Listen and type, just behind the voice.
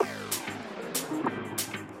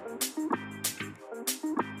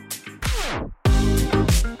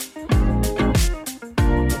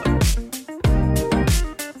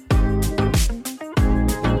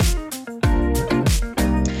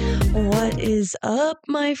is up,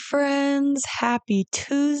 my friends? Happy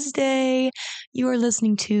Tuesday. You are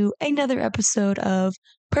listening to another episode of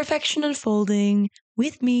Perfection Unfolding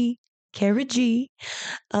with me, Kara G.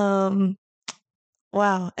 Um,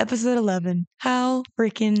 wow, episode 11. How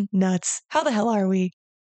freaking nuts. How the hell are we?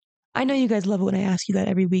 I know you guys love it when I ask you that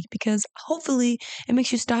every week because hopefully it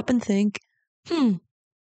makes you stop and think,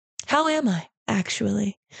 how am I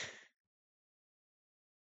actually?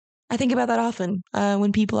 I think about that often.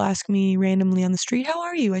 When people ask me randomly on the street, how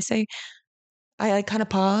are you? I say, I kind of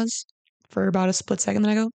pause for about a split second,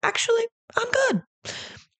 then I go, actually, I'm good.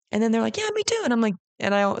 And then they're like, yeah, me too. And I'm like,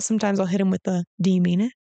 sometimes I'll hit them with the, do you mean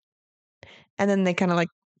it? And then they kind of like,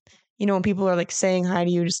 when people are like saying hi to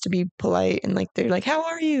you just to be polite and like, they're like, how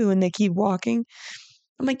are you? And they keep walking.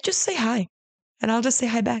 I'm like, just say hi. And I'll just say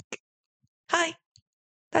hi back. Hi.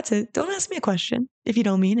 That's it. Don't ask me a question if you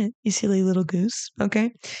don't mean it, you silly little goose.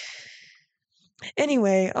 Okay.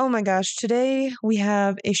 Anyway, oh my gosh, today we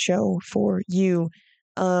have a show for you.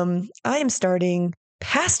 I am starting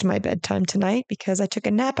past my bedtime tonight because I took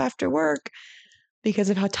a nap after work because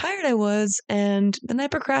of how tired I was, and then I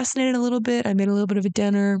procrastinated a little bit. I made a little bit of a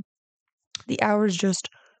dinner. The hours just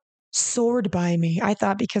soared by me. I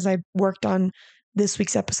thought because I worked on this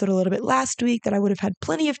week's episode a little bit last week that I would have had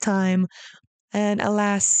plenty of time, and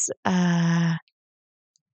alas, there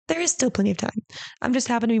is still plenty of time. I'm just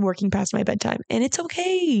happen to be working past my bedtime, and it's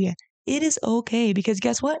okay. It is okay because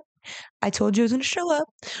guess what? I told you I was going to show up,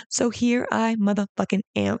 so here I motherfucking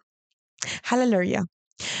am. Hallelujah.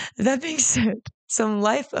 That being said, some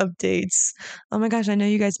life updates. Oh my gosh, I know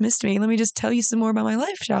you guys missed me. Let me just tell you some more about my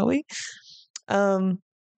life, shall we?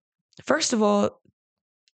 First of all,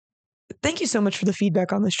 thank you so much for the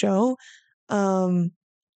feedback on the show.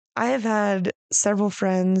 I have had several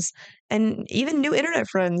friends and even new internet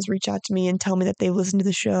friends reach out to me and tell me that they've listened to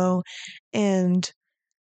the show and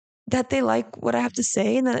that they like what I have to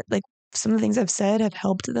say and that like some of the things I've said have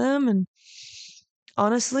helped them. And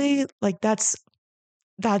honestly, like that's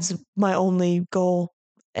my only goal.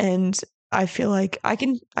 And I feel like I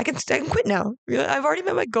can quit now. I've already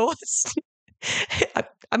met my goals.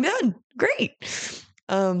 I'm done. Great.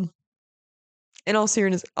 On all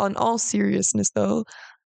seriousness though,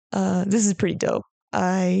 this is pretty dope.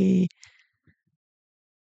 I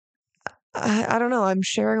don't know. I'm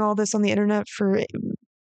sharing all this on the internet for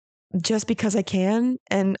just because I can,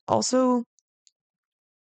 and also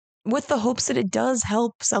with the hopes that it does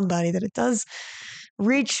help somebody, that it does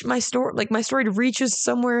reach my story, like my story reaches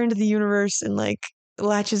somewhere into the universe and like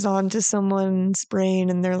latches on to someone's brain,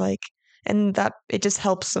 and they're like, and that it just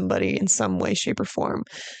helps somebody in some way, shape, or form.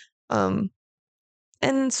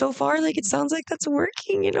 And so far, like it sounds like that's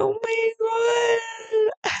working. My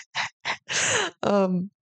God.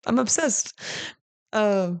 I'm obsessed.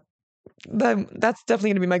 That's definitely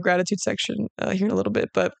going to be my gratitude section here in a little bit.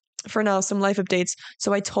 But for now, some life updates.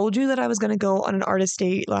 So I told you that I was going to go on an artist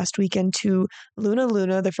date last weekend to Luna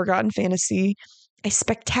Luna, the Forgotten Fantasy, a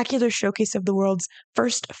spectacular showcase of the world's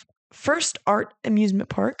first art amusement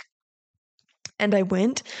park. And I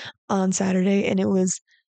went on Saturday, and it was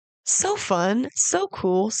so fun, so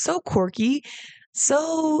cool, so quirky,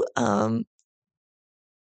 so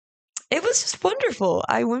it was just wonderful.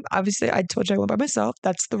 Obviously, I told you I went by myself.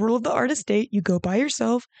 That's the rule of the artist date. You go by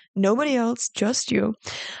yourself, nobody else, just you.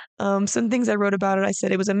 Some things I wrote about it, I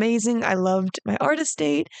said it was amazing. I loved my artist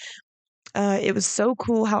date. It was so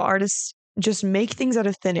cool how artists just make things out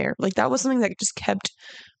of thin air. Like that was something that just kept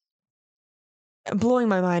blowing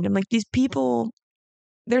my mind. I'm like, these people,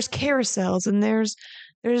 there's carousels and there's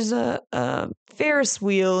a Ferris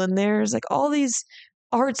wheel and there's like all these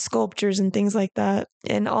art sculptures and things like that.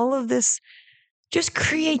 And all of this just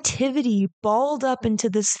creativity balled up into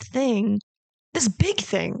this thing, this big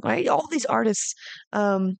thing, right? All these artists,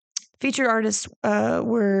 featured artists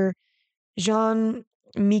were Jean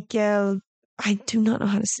Michel. I do not know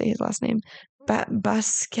how to say his last name.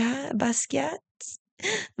 Basquiat. Basquiat.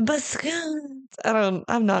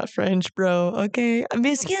 I'm not French, bro. Okay.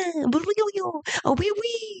 Basquiat. Oh, oui,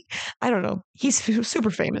 oui. I don't know. He's super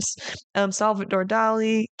famous. Salvador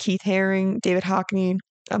Dali, Keith Haring, David Hockney,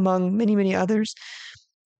 among many, many others.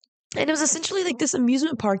 And it was essentially like this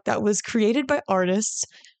amusement park that was created by artists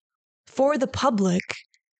for the public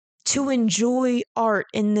to enjoy art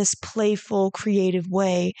in this playful, creative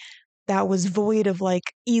way that was void of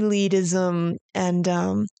like elitism and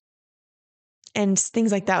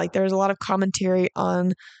things like that. Like there was a lot of commentary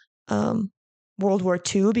on World War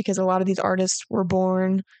II because a lot of these artists were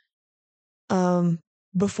born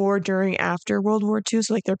before, during, after World War II.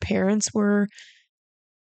 So like their parents were,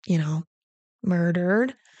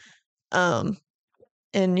 murdered.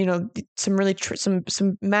 and some really some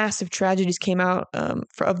massive tragedies came out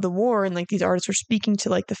of the war, and like these artists were speaking to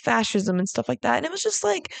like the fascism and stuff like that, and it was just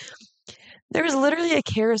like there was literally a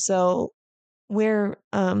carousel where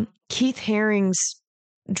Keith Haring's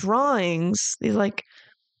drawings, these like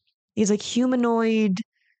humanoid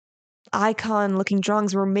icon looking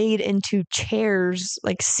drawings were made into chairs,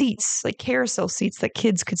 like seats, like carousel seats that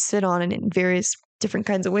kids could sit on in various different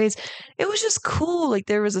kinds of ways. It was just cool. Like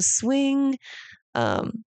there was a swing,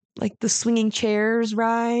 um, like the swinging chairs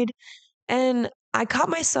ride, and I caught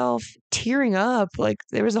myself tearing up. Like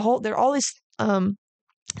there are all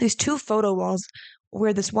these two photo walls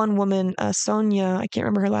where this one woman, Sonia, I can't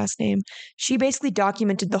remember her last name, she basically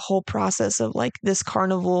documented the whole process of like this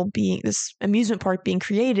amusement park being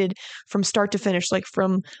created from start to finish, like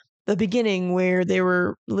from the beginning where they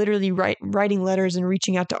were literally writing letters and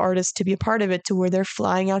reaching out to artists to be a part of it, to where they're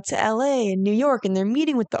flying out to LA and New York and they're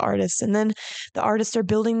meeting with the artists, and then the artists are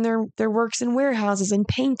building their works in warehouses and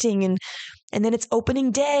painting, and then it's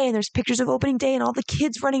opening day and there's pictures of opening day and all the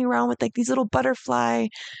kids running around with like these little butterfly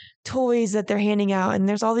toys that they're handing out, and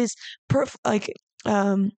there's all these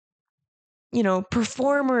um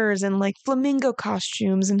performers and like flamingo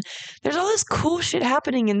costumes, and there's all this cool shit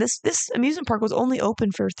happening, and this amusement park was only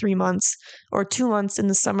open for 3 months or 2 months in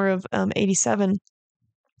the summer of 87.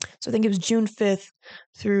 So I think it was June 5th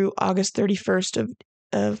through August 31st of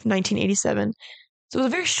 1987. So it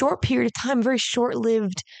was a very short period of time, very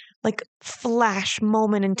short-lived, like flash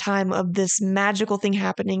moment in time of this magical thing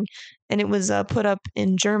happening, and it was put up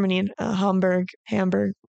in Germany, in Hamburg.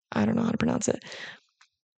 I don't know how to pronounce it.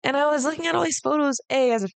 And I was looking at all these photos.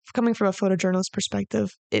 Coming from a photojournalist perspective,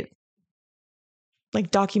 it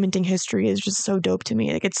like documenting history is just so dope to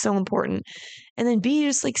me. Like it's so important. And then B,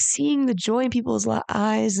 just like seeing the joy in people's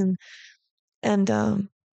eyes, and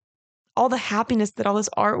all the happiness that all this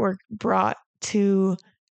artwork brought to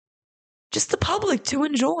just the public to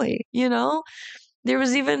enjoy, There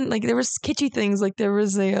was even like there was kitschy things, like there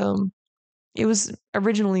was it was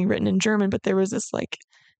originally written in German, but there was this like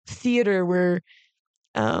theater where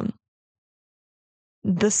um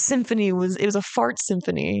it was a fart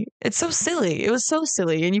symphony. It's so silly. It was so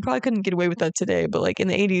silly, and you probably couldn't get away with that today, but like in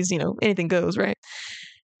the 80s, anything goes, right?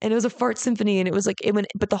 And it was a fart symphony, and it was like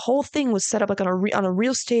but the whole thing was set up like on a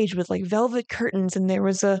real stage with like velvet curtains, and there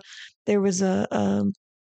was a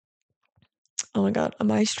oh my God, a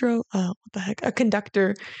maestro, what the heck, a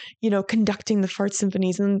conductor, conducting the fart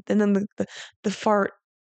symphonies, and then the fart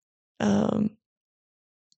um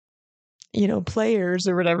players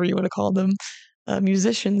or whatever you want to call them,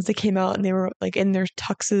 musicians. They came out and they were like in their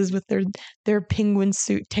tuxes with their penguin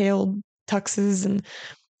suit tailed tuxes, and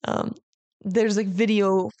um there's like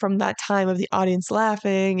video from that time of the audience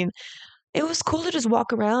laughing, and it was cool to just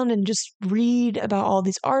walk around and just read about all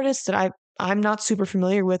these artists that I'm not super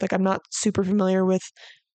familiar with. Like I'm not super familiar with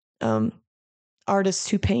um artists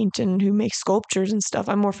who paint and who make sculptures and stuff.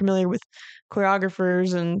 I'm more familiar with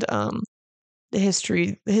choreographers and the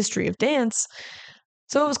history of dance.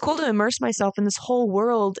 So it was cool to immerse myself in this whole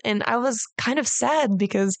world, and I was kind of sad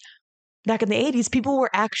because back in the 80s people were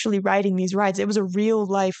actually riding these rides. It was a real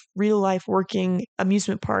life working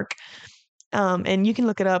amusement park. And you can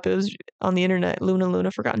look it up. It was on the internet,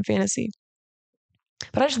 Luna Forgotten Fantasy.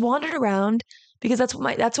 But I just wandered around because that's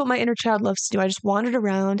what my inner child loves to do. I just wandered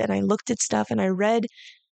around and I looked at stuff and I read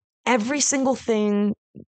every single thing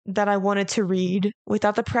that I wanted to read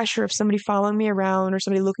without the pressure of somebody following me around or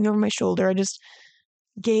somebody looking over my shoulder. I just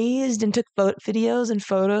gazed and took videos and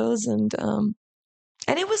photos, and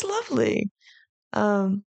it was lovely.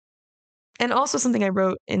 Um, and also something I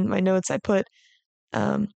wrote in my notes, I put,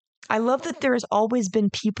 um, I love that there has always been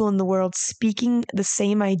people in the world speaking the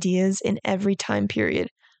same ideas in every time period.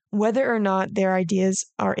 Whether or not their ideas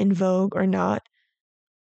are in vogue or not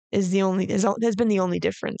has been the only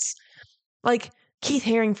difference. Like Keith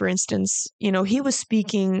Haring, for instance, he was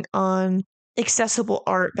speaking on accessible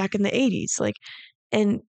art back in the 80s.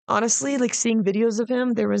 And honestly, like seeing videos of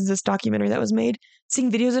him, there was this documentary that was made.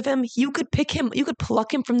 Seeing videos of him, you could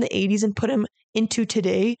pluck him from the 80s and put him into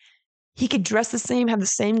today. He could dress the same, have the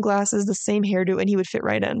same glasses, the same hairdo, and he would fit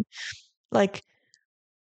right in. Like,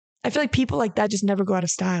 I feel like people like that just never go out of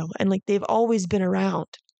style. And like they've always been around.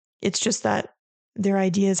 It's just that their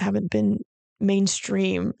ideas haven't been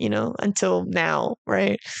mainstream, until now,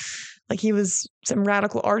 right? Like he was some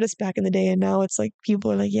radical artist back in the day, and now it's like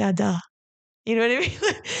people are like, yeah, duh. You know what I mean?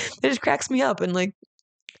 It just cracks me up, and like,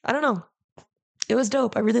 I don't know. It was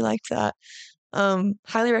dope. I really liked that.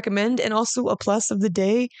 Highly recommend. And also a plus of the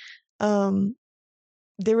day. Um,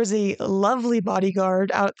 there was a lovely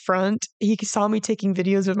bodyguard out front. He saw me taking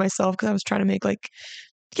videos of myself because I was trying to make like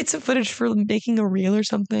get some footage for making a reel or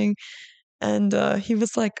something. And he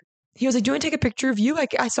was like, do you want to take a picture of you?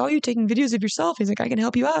 I saw you taking videos of yourself. He's like, I can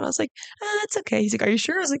help you out. And I was like, that's okay. He's like, are you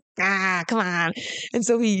sure? I was like, come on. And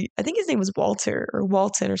so I think his name was Walter or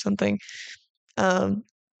Walton or something. Um,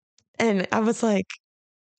 and I was like,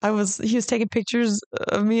 he was taking pictures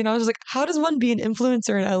of me and I was like, how does one be an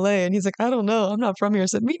influencer in LA? And he's like, I don't know. I'm not from here. I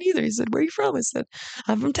said, me neither. He said, where are you from? I said,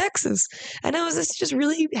 I'm from Texas. And it was this just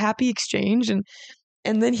really happy exchange. And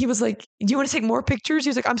then he was like, do you want to take more pictures? He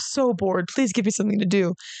was like, I'm so bored. Please give me something to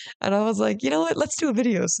do. And I was like, you know what? Let's do a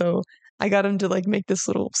video. So I got him to like make this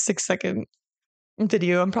little 6-second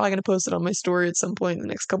video. I'm probably going to post it on my story at some point in the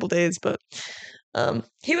next couple days, but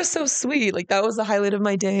he was so sweet. Like that was the highlight of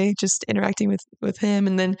my day, just interacting with him.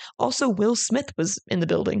 And then also Will Smith was in the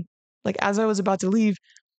building. Like as I was about to leave,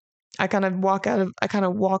 I kind of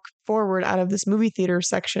walk forward out of this movie theater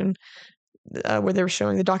section where they were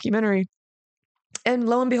showing the documentary. And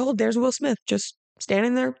lo and behold, there's Will Smith just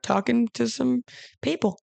standing there talking to some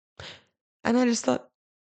people. And I just thought,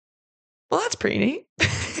 well, that's pretty neat.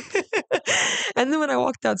 And then when I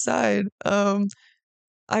walked outside, when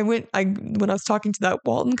I was talking to that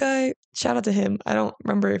Walton guy, shout out to him. I don't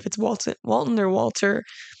remember if it's Walton or Walter,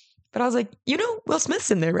 but I was like, you know, Will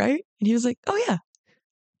Smith's in there, right? And he was like, oh yeah.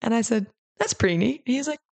 And I said, that's pretty neat. And he was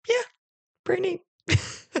like, yeah, pretty neat.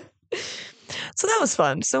 So that was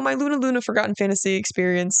fun. So my Luna Luna Forgotten Fantasy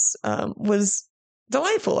experience was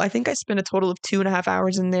delightful. I think I spent a total of 2.5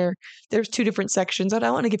 hours in there. There's 2 different sections. I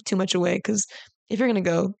don't want to give too much away because if you're going to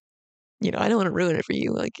go, you know, I don't want to ruin it for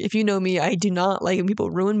you. Like, if you know me, I do not like when people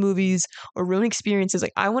ruin movies or ruin experiences.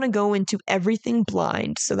 Like, I want to go into everything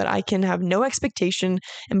blind so that I can have no expectation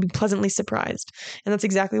and be pleasantly surprised. And that's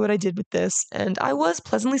exactly what I did with this. And I was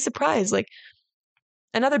pleasantly surprised. Like,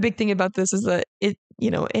 another big thing about this is that it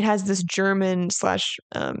has this German slash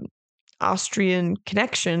Austrian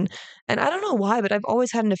connection. And I don't know why, but I've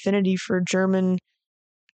always had an affinity for German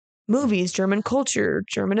movies, German culture,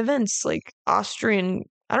 German events, like Austrian.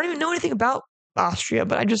 I don't even know anything about Austria,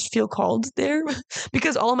 but I just feel called there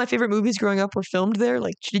because all of my favorite movies growing up were filmed there,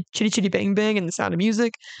 like Chitty Chitty Bang Bang and The Sound of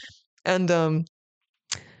Music. And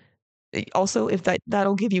also, if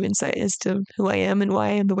that'll give you insight as to who I am and why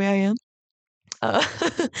I am the way I am. Uh,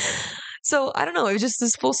 so I don't know. It was just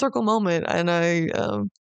this full circle moment, and I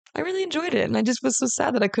really enjoyed it. And I just was so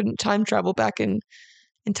sad that I couldn't time travel back in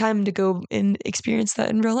time to go and experience that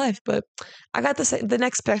in real life. But I got the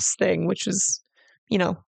next best thing, which was, you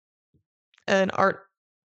know, an art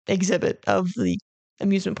exhibit of the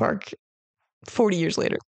amusement park 40 years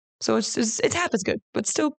later. So it's half as good, but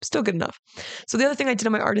still good enough. So the other thing I did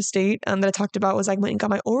on my art estate that I talked about was I went and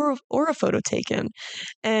got my aura photo taken,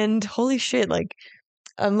 and holy shit, like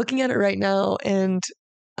I'm looking at it right now, and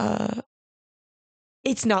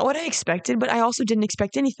it's not what I expected, but I also didn't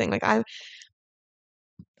expect anything. Like I've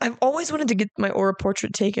always wanted to get my aura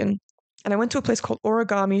portrait taken, and I went to a place called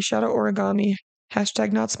Origami. Shout out Origami.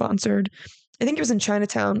 Hashtag not sponsored. I think it was in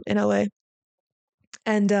Chinatown in LA,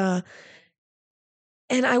 and I've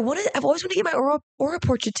always wanted to get my aura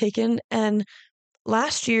portrait taken. And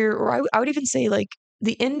last year, or I would even say like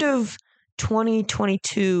the end of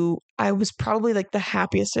 2022, I was probably like the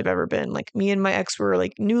happiest I've ever been. Like me and my ex were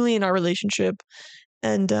like newly in our relationship,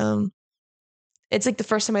 and it's like the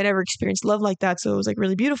first time I'd ever experienced love like that. So it was like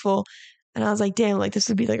really beautiful. And I was like, damn, like this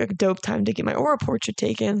would be like a dope time to get my aura portrait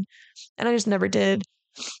taken. And I just never did.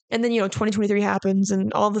 And then, 2023 happens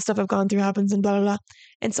and all the stuff I've gone through happens and blah, blah, blah.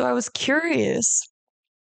 And so I was curious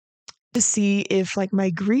to see if like my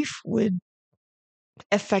grief would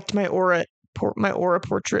affect my aura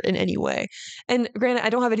portrait in any way. And granted, I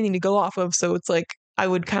don't have anything to go off of. So it's like, I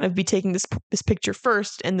would kind of be taking this picture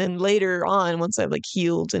first, and then later on, once I've like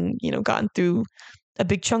healed and gotten through a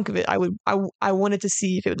big chunk of it, I wanted to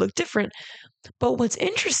see if it would look different. But what's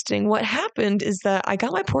interesting, what happened is that I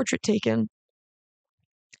got my portrait taken,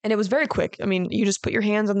 and it was very quick. I mean, you just put your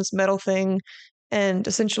hands on this metal thing, and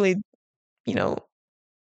essentially, you know,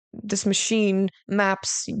 this machine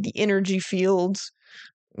maps the energy fields,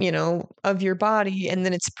 of your body, and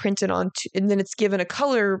then it's printed onto, and then it's given a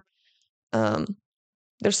color. Um,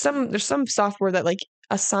 there's some software that like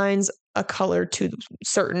assigns a color to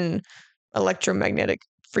certain electromagnetic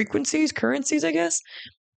currencies, I guess.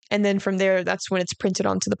 And then from there, that's when it's printed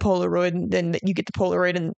onto the Polaroid, and then you get the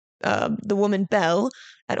Polaroid. And the woman Belle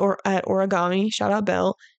at Origami, shout out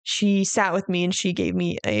Belle, she sat with me and she gave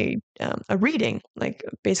me a reading, like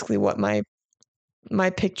basically what my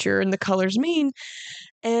picture and the colors mean.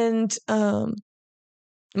 And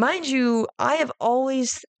mind you, I have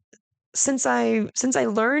always, since I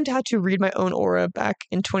learned how to read my own aura back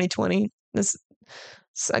in 2020, this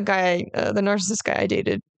a guy, the narcissist guy I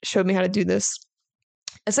dated, showed me how to do this.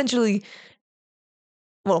 Essentially,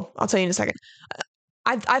 well, I'll tell you in a second.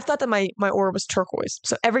 I've thought that my aura was turquoise.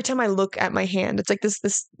 So every time I look at my hand, it's like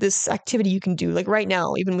this activity you can do. Like right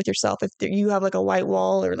now, even with yourself, if you have like a white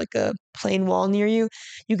wall or like a plain wall near you,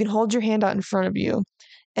 you can hold your hand out in front of you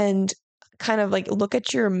and kind of like look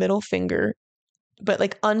at your middle finger, but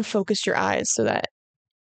like unfocus your eyes so that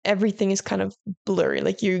everything is kind of blurry.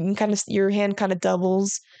 Like you can kind of your hand kind of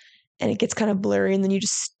doubles and it gets kind of blurry, and then you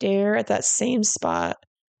just stare at that same spot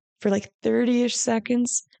for like 30-ish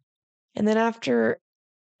seconds. And then after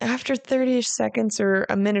 30-ish seconds or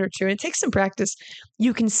a minute or two, and it takes some practice,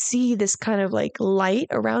 you can see this kind of like light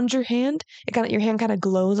around your hand. Your hand kind of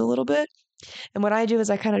glows a little bit. And what I do is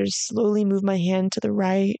I kind of just slowly move my hand to the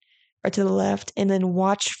right or to the left and then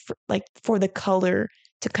watch for the color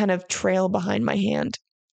to kind of trail behind my hand.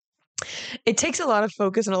 It takes a lot of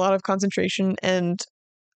focus and a lot of concentration, and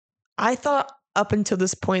I thought up until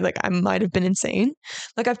this point like I might have been insane.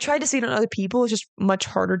 Like I've tried to see it on other people, it's just much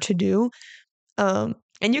harder to do.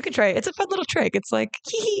 And you can try it. It's a fun little trick. It's like,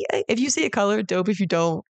 if you see a color, dope. If you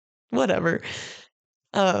don't, whatever.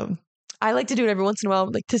 Um, I like to do it every once in a while,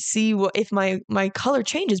 like to see what if my color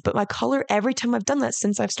changes. But my color every time I've done that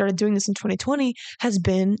since I've started doing this in 2020 has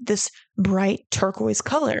been this bright turquoise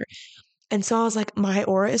color. And so I was like, my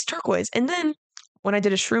aura is turquoise. And then when I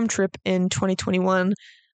did a shroom trip in 2021,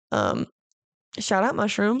 um, shout out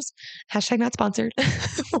mushrooms, hashtag not sponsored.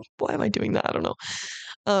 Why am I doing that? I don't know.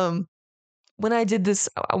 When I did this,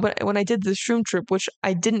 when I did the shroom trip, which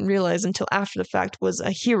I didn't realize until after the fact was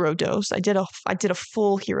a hero dose. I did a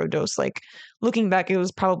full hero dose. Like looking back, it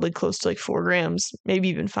was probably close to like 4 grams, maybe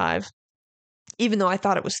even 5, even though I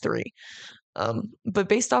thought it was 3. But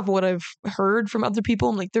based off what I've heard from other people,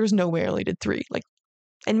 I'm like, there's no way I only did 3. Like,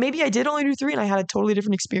 and maybe I did only do 3 and I had a totally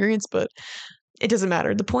different experience, but it doesn't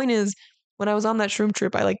matter. The point is, when I was on that shroom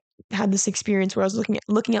trip, I like had this experience where I was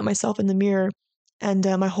looking at myself in the mirror, and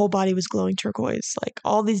my whole body was glowing turquoise. Like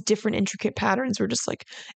all these different intricate patterns were just like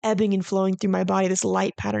ebbing and flowing through my body. This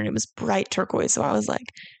light pattern, it was bright turquoise. So I was like,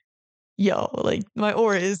 yo, like my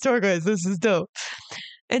aura is turquoise. This is dope.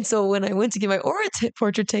 And so when I went to get my aura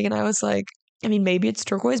portrait taken, I was like, I mean, maybe it's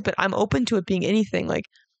turquoise, but I'm open to it being anything. Like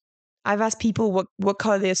I've asked people what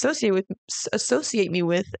color they associate me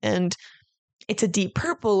with, and it's a deep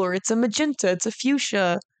purple or it's a magenta, it's a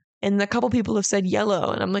fuchsia. And a couple people have said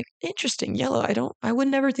yellow, and I'm like, interesting, yellow. I would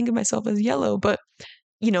never think of myself as yellow, but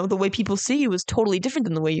the way people see you is totally different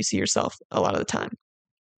than the way you see yourself a lot of the time.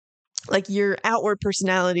 Like your outward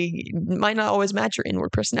personality might not always match your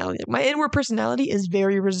inward personality. My inward personality is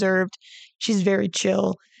very reserved. She's very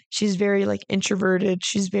chill. She's very like introverted.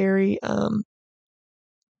 She's very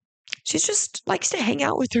she just likes to hang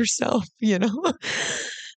out with herself, she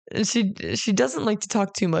doesn't like to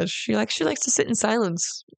talk too much. She likes to sit in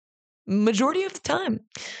silence majority of the time.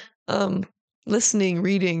 Listening,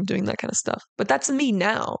 reading, doing that kind of stuff. But that's me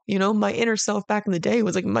now, my inner self back in the day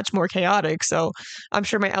was like much more chaotic. So I'm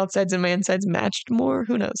sure my outsides and my insides matched more.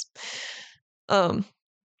 Who knows? So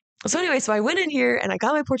anyway, so I went in here and I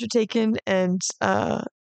got my portrait taken, and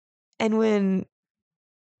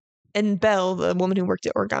Belle, the woman who worked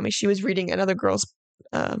at Origami, she was reading another girl's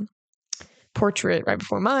portrait right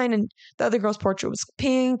before mine, and the other girl's portrait was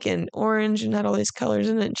pink and orange and had all these colors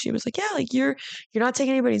in it. And she was like, yeah, like you're not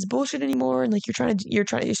taking anybody's bullshit anymore, and like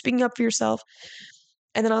you're speaking up for yourself.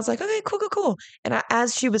 And then I was like, okay, cool. And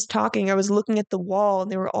as she was talking, I was looking at the wall,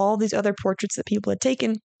 and there were all these other portraits that people had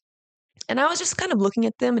taken, and I was just kind of looking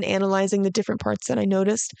at them and analyzing the different parts that I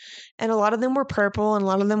noticed. And a lot of them were purple, and a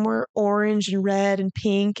lot of them were orange and red and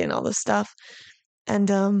pink and all this stuff. And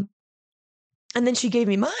then she gave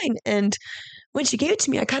me mine, and when she gave it to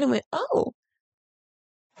me, I kind of went, oh,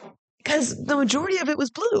 because the majority of it was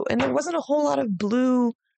blue, and there wasn't a whole lot of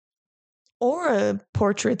blue aura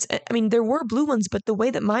portraits. I mean, there were blue ones, but the way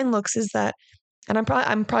that mine looks is that, and I'm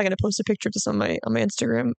probably gonna post a picture of this on my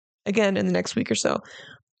Instagram again in the next week or so,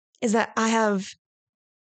 is that I have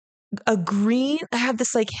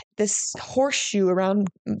this horseshoe around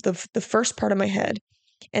the first part of my head,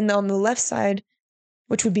 and on the left side,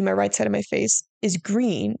 which would be my right side of my face, is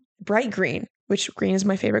green, bright green, which green is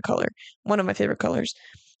my favorite color, one of my favorite colors.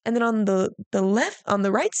 And then on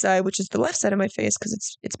the right side, which is the left side of my face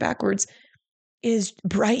because it's backwards, is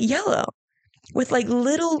bright yellow with like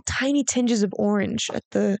little tiny tinges of orange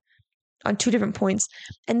on 2 different points.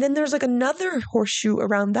 And then there's like another horseshoe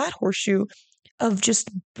around that horseshoe of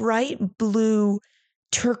just bright blue,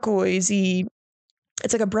 turquoisey.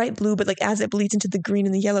 It's like a bright blue, but like as it bleeds into the green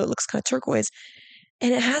and the yellow, it looks kind of turquoise.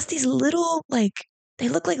 And it has these little, like, they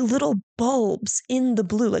look like little bulbs in the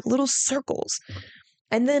blue, like little circles.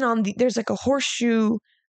 And then there's like a horseshoe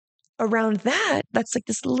around that's like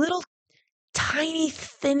this little tiny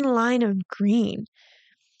thin line of green.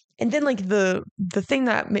 And then like the thing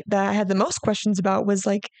that I had the most questions about was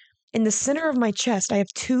like in the center of my chest, I have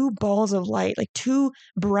two balls of light, like two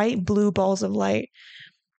bright blue balls of light.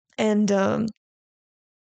 And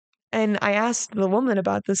I asked the woman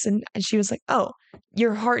about this, and she was like, "Oh,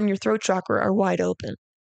 your heart and your throat chakra are wide open."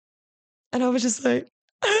 And I was just like,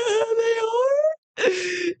 "They are?"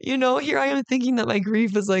 Here I am thinking that my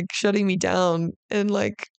grief is like shutting me down and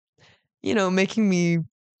like, making me,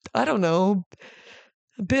 I don't know,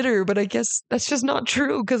 bitter, but I guess that's just not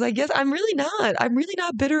true because I guess I'm really not. I'm really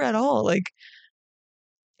not bitter at all. Like,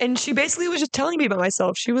 and she basically was just telling me about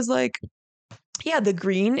myself. She was like, yeah, the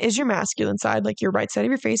green is your masculine side. Like your right side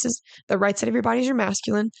of your face is the right side of your body is your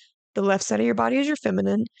masculine. The left side of your body is your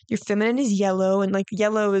feminine. Your feminine is yellow. And like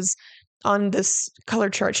yellow is on this color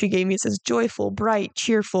chart she gave me. It says joyful, bright,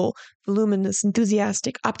 cheerful, voluminous,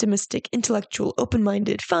 enthusiastic, optimistic, intellectual, open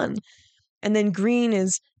minded, fun. And then green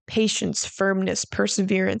is patience, firmness,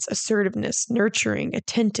 perseverance, assertiveness, nurturing,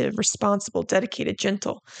 attentive, responsible, dedicated,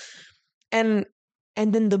 gentle. And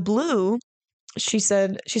then the blue, she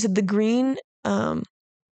said the green,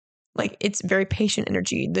 like it's very patient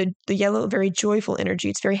energy. The yellow, very joyful energy.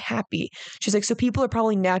 It's very happy. She's like, so people are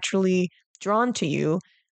probably naturally drawn to you,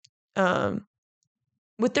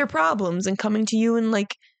 with their problems and coming to you and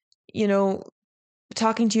like,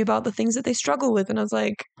 talking to you about the things that they struggle with. And I was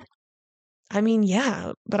like, I mean,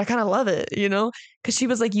 yeah, but I kind of love it, because she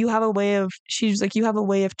was like, you have a way of,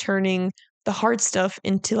 turning the hard stuff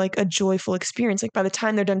into like a joyful experience. Like by the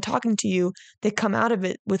time they're done talking to you, they come out of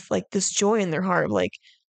it with like this joy in their heart, like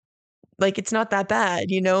it's not that bad,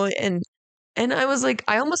 and I was like,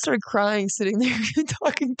 I almost started crying sitting there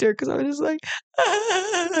talking to her because I was just like,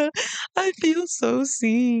 I feel so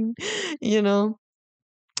seen, you know.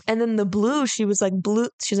 And then the blue, she was like blue.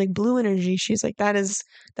 She's like blue energy. She's like that is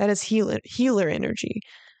healer energy.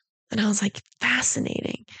 And I was like,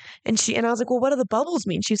 fascinating. And I was like, well, what do the bubbles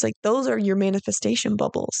mean? She's like, those are your manifestation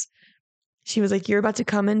bubbles. She was like, you're about to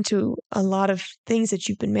come into a lot of things that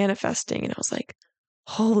you've been manifesting. And I was like,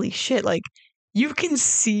 holy shit, like you can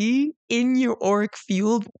see in your auric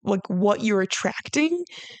field like what you're attracting.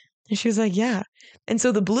 And she was like, yeah. And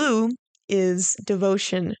so the blue is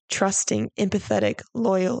devotion, trusting, empathetic,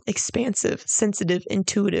 loyal, expansive, sensitive,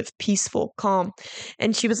 intuitive, peaceful, calm.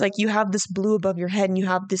 And she was like, you have this blue above your head and you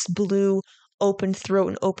have this blue open throat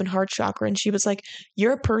and open heart chakra. And she was like,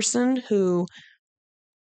 you're a person who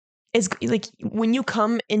is like, when you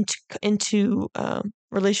come into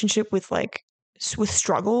relationship with like with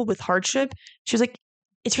struggle, with hardship, she was like,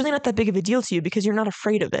 it's really not that big of a deal to you because you're not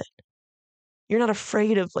afraid of it. You're not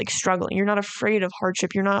afraid of like struggling. You're not afraid of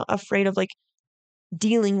hardship. You're not afraid of like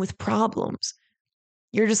dealing with problems.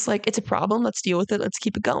 You're just like, it's a problem. Let's deal with it. Let's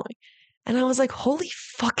keep it going. And I was like, holy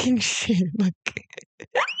fucking shit. Like,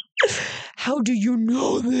 how do you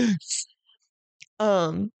know this?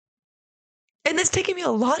 And it's taken me a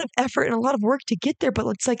lot of effort and a lot of work to get there. But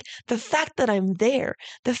it's like the fact that I'm there,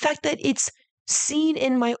 the fact that it's seen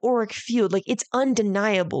in my auric field, like it's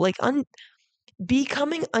undeniable. Like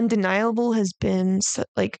becoming undeniable has been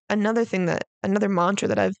like another mantra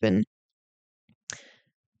that I've been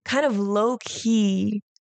kind of low key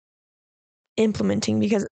implementing,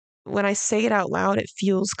 because when I say it out loud, it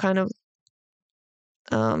feels kind of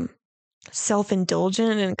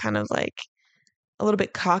self-indulgent and kind of like a little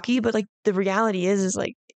bit cocky. But like the reality is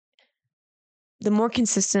like the more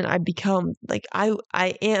consistent I become, like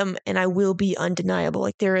I am and I will be undeniable.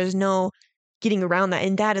 Like there is no getting around that.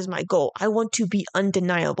 And that is my goal. I want to be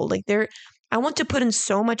undeniable. I want to put in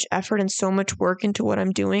so much effort and so much work into what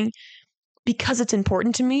I'm doing because it's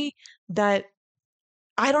important to me that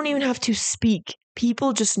I don't even have to speak.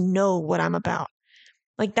 People just know what I'm about.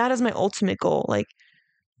 Like that is my ultimate goal. Like,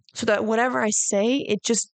 so that whatever I say,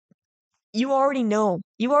 you already know.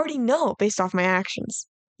 You already know based off my actions.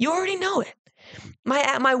 You already know it.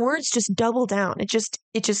 My words just double down.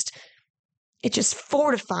 It just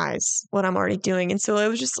fortifies what I'm already doing. And so I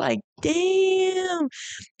was just like, damn.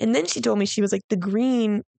 And then she told me, she was like, the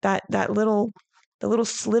green, the little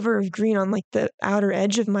sliver of green on like the outer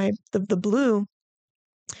edge of the blue.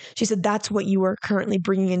 She said, that's what you are currently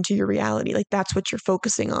bringing into your reality. Like that's what you're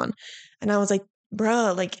focusing on. And I was like,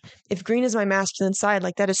 bruh, like if green is my masculine side,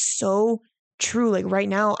 like that is so true. Like right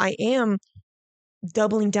now I am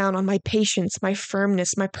doubling down on my patience, my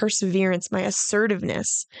firmness, my perseverance, my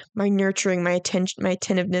assertiveness, my nurturing, my attention, my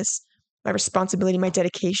attentiveness, my responsibility, my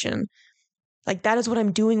dedication. Like that is what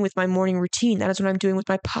I'm doing with my morning routine. That is what I'm doing with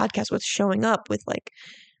my podcast, with showing up, with like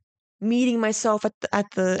meeting myself at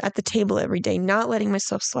the table every day, not letting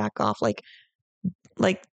myself slack off, like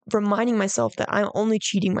reminding myself that I'm only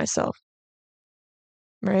cheating myself,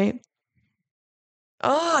 right?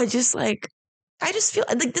 Oh, I just feel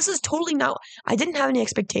like this is totally not, I didn't have any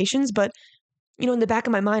expectations, but in the back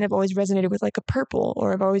of my mind, I've always resonated with like a purple,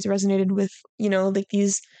 or I've always resonated with, like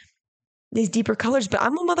these deeper colors, but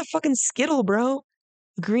I'm a motherfucking Skittle, bro.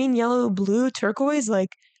 Green, yellow, blue, turquoise, like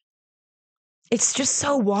it's just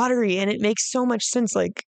so watery and it makes so much sense.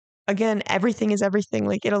 Like, again, everything is everything.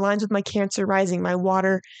 Like, it aligns with my Cancer rising, my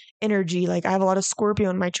water energy. Like, I have a lot of Scorpio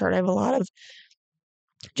in my chart. I have a lot of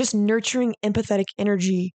just nurturing, empathetic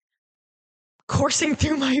energy coursing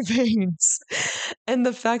through my veins. And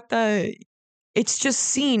the fact that it's just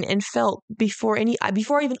seen and felt before I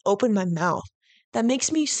even open my mouth, that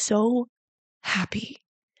makes me so happy.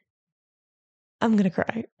 I'm gonna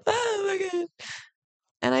cry. Oh my God.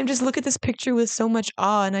 And I just look at this picture with so much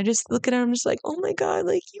awe, and I just look at it, I'm just like, oh my God,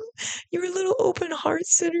 like your little open heart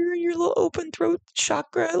center, your little open throat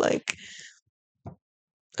chakra, like,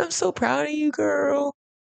 I'm so proud of you, girl.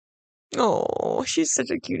 Oh, she's such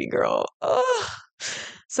a cutie girl. Oh.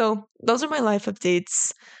 So those are my life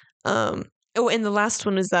updates. Oh, and the last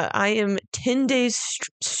one is that I am 10 days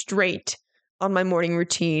straight on my morning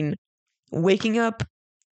routine, waking up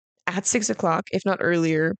at 6 o'clock, if not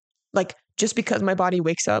earlier, like just because my body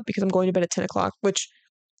wakes up, because I'm going to bed at 10 o'clock, which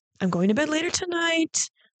I'm going to bed later tonight.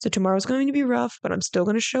 So tomorrow's going to be rough, but I'm still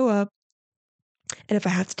going to show up. And if I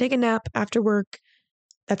have to take a nap after work,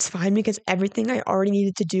 that's fine, because everything I already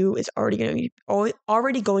needed to do is already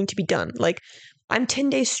going to be done. Like, I'm 10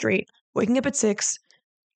 days straight, waking up at 6,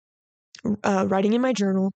 writing in my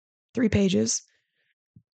journal, 3 pages,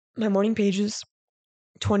 my morning pages,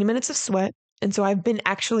 20 minutes of sweat. And so I've been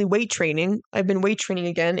actually weight training. I've been weight training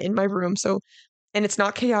again in my room. And it's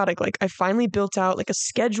not chaotic. Like, I finally built out like a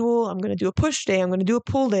schedule. I'm going to do a push day. I'm going to do a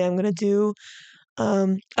pull day. I'm going to do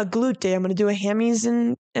a glute day. I'm going to do a hammies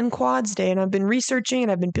and quads day. And I've been researching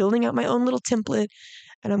and I've been building out my own little template,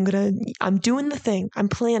 and I'm doing the thing. I'm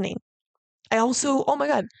planning. I also, oh my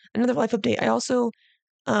God, another life update. I also,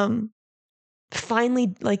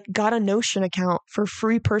 finally like got a Notion account for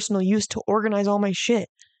free personal use to organize all my shit,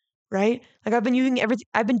 right? Like, I've been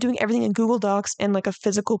doing everything in Google Docs and like a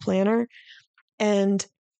physical planner. And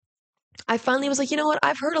I finally was like, you know what?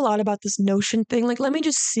 I've heard a lot about this Notion thing. Like, let me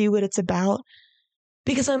just see what it's about,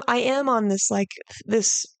 because I am on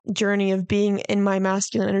this journey of being in my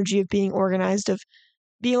masculine energy, of being organized, of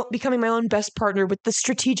becoming my own best partner with the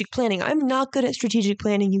strategic planning. I'm not good at strategic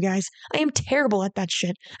planning, you guys. I am terrible at that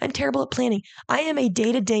shit. I'm terrible at planning. I am a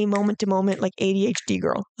day-to-day, moment-to-moment, like, ADHD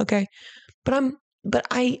girl, okay? But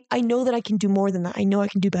I know that I can do more than that. I know I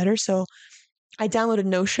can do better. So I downloaded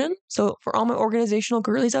Notion. So for all my organizational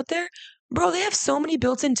girlies out there, bro, they have so many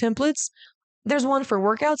built-in templates. There's one for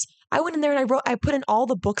workouts. I went in there and I put in all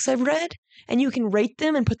the books I've read, and you can rate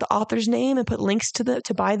them and put the author's name and put links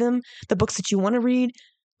to buy them, the books that you want to read.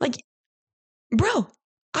 Like, bro,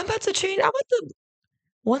 I'm about to change.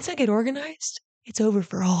 Once I get organized, it's over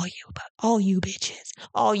for all you bitches,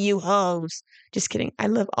 all you hoes. Just kidding. I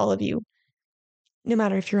love all of you, no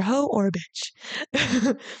matter if you're a hoe or a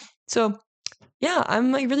bitch. So yeah,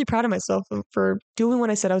 I'm like really proud of myself for doing what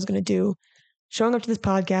I said I was going to do, showing up to this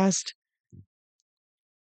podcast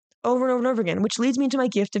over and over and over again, which leads me into my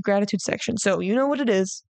gift of gratitude section. So you know what it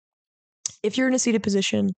is. If you're in a seated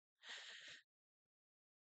position,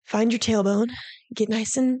 find your tailbone, get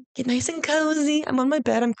nice and cozy. I'm on my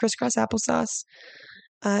bed. I'm crisscross applesauce.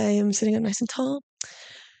 I am sitting up nice and tall.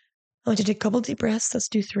 I want you to take a couple deep breaths. Let's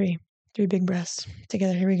do 3 big breaths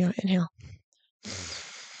together. Here we go. Inhale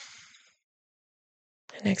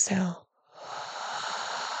and exhale.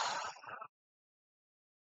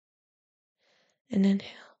 And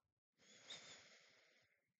inhale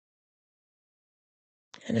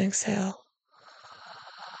and exhale.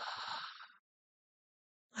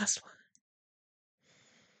 Last one.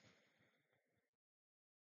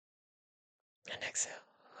 And exhale.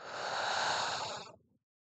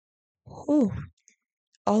 Ooh,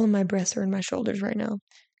 all of my breaths are in my shoulders right now,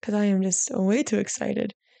 because I am just way too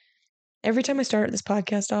excited. Every time I start this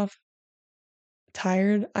podcast off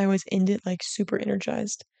tired, I always end it like super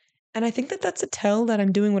energized. And I think that that's a tell that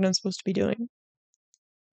I'm doing what I'm supposed to be doing.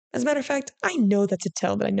 As a matter of fact, I know that's a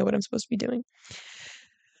tell that I know what I'm supposed to be doing.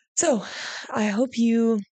 So I hope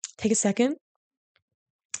you take a second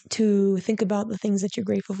to think about the things that you're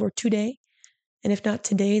grateful for today. And if not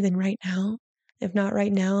today, then right now. If not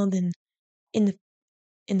right now, then in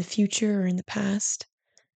the future or in the past.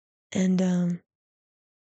 And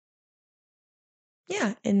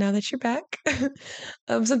yeah, and now that you're back,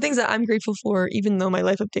 some things that I'm grateful for, even though my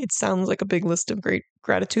life update sounds like a big list of great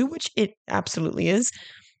gratitude, which it absolutely is.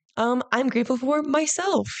 I'm grateful for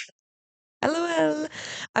myself. LOL.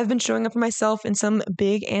 I've been showing up for myself in some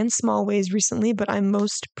big and small ways recently, but I'm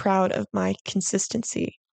most proud of my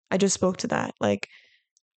consistency. I just spoke to that. Like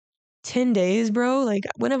 10 days, bro. Like,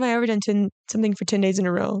 when have I ever done something for 10 days in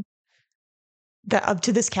a row that up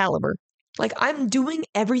to this caliber? Like, I'm doing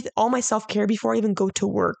everything, all my self care before I even go to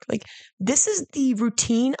work. Like, this is the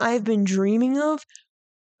routine I've been dreaming of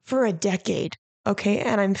for a decade. Okay.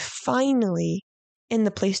 And I'm finally in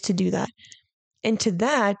the place to do that. And to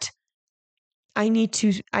that, I need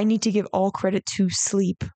to give all credit to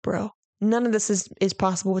sleep, bro. None of this is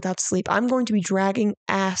possible without sleep. I'm going to be dragging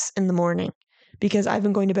ass in the morning because I've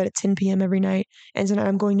been going to bed at 10 p.m. every night, and tonight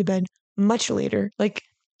I'm going to bed much later. Like,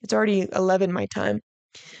 it's already 11 my time,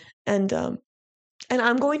 and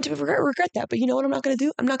I'm going to regret that. But you know what I'm not going to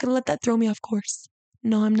do? I'm not going to let that throw me off course.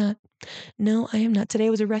 No, I'm not. No, I am not. Today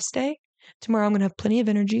was a rest day. Tomorrow I'm going to have plenty of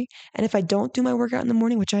energy, and if I don't do my workout in the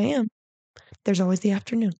morning, which I am, there's always the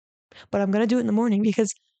afternoon. But I'm going to do it in the morning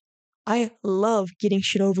because I love getting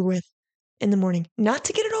shit over with in the morning. Not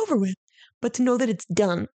to get it over with, but to know that it's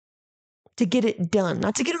done. To get it done.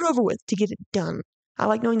 Not to get it over with, to get it done. I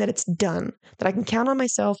like knowing that it's done, that I can count on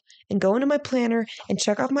myself and go into my planner and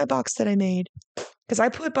check off my box that I made. Because I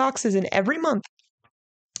put boxes in every month,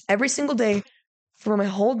 every single day for my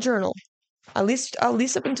whole journal. At least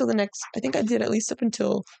up until the next, I think I did at least up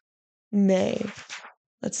until May.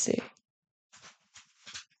 Let's see.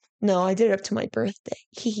 No, I did it up to my birthday.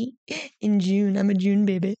 In June. I'm a June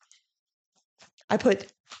baby. I put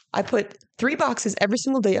 3 boxes every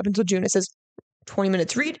single day up until June. It says 20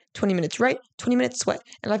 minutes read, 20 minutes write, 20 minutes sweat.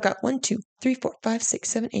 And I've got 1, 2, 3, 4, 5, 6,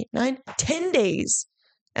 7, 8, 9, 10 days.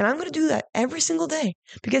 And I'm going to do that every single day.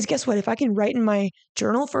 Because guess what? If I can write in my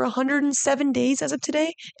journal for 107 days as of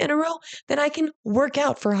today in a row, then I can work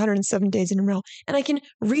out for 107 days in a row. And I can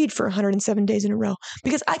read for 107 days in a row.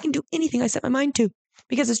 Because I can do anything I set my mind to.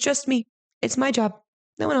 Because it's just me. It's my job.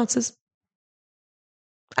 No one else's.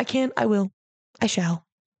 I can, I will, I shall.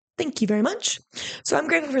 Thank you very much. So I'm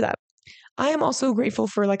grateful for that. I am also grateful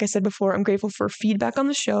for, like I said before, I'm grateful for feedback on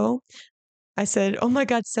the show. I said, oh my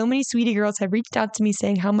God, so many sweetie girls have reached out to me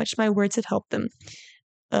saying how much my words have helped them.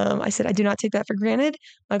 I said, I do not take that for granted.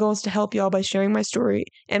 My goal is to help y'all by sharing my story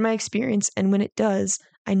and my experience. And when it does,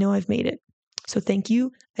 I know I've made it. So thank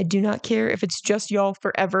you. I do not care if it's just y'all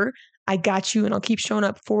forever. I got you, and I'll keep showing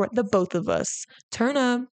up for the both of us. Turn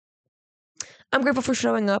up. I'm grateful for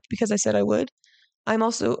showing up because I said I would. I'm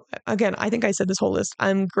also, again, I think I said this whole list.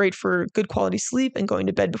 I'm great for good quality sleep and going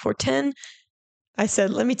to bed before 10. I said,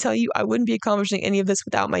 let me tell you, I wouldn't be accomplishing any of this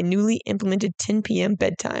without my newly implemented 10 p.m.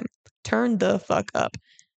 bedtime. Turn the fuck up.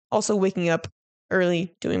 Also waking up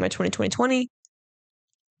early, doing my 20-20-20.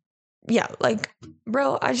 Yeah, like,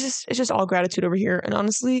 bro, it's just all gratitude over here. And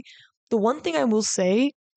honestly, the one thing I will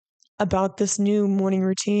say about this new morning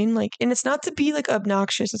routine, like, and it's not to be like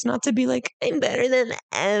obnoxious, it's not to be like I'm better than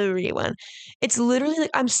everyone. It's literally like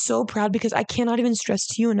I'm so proud because I cannot even stress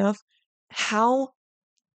to you enough how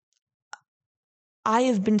I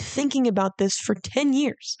have been thinking about this for 10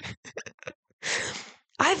 years.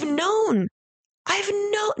 I've known,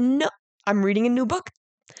 no, I'm reading a new book.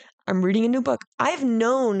 I've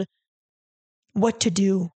known what to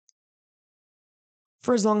do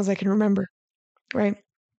for as long as I can remember, right?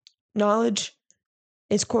 Knowledge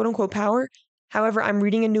is quote unquote power. However, I'm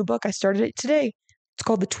reading a new book. I started it today. It's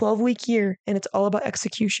called The 12-Week Year, and it's all about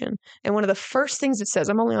execution. And one of the first things it says,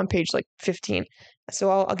 I'm only on page like 15, so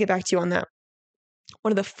I'll get back to you on that.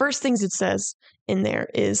 One of the first things it says in there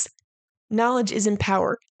is knowledge is in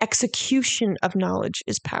power. Execution of knowledge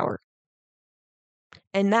is power.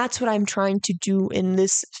 And that's what I'm trying to do in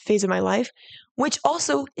this phase of my life, which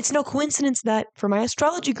also, it's no coincidence that for my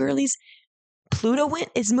astrology girlies, Pluto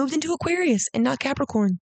is moved into Aquarius and not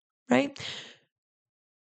Capricorn, right?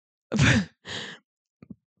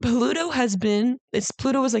 Pluto is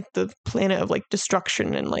like the planet of like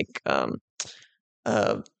destruction and like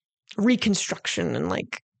reconstruction and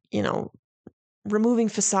like, you know, removing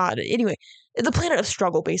facade. Anyway, the planet of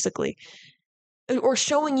struggle basically, or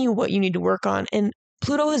showing you what you need to work on. And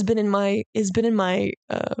Pluto has been in my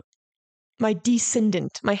my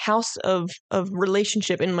descendant, my house of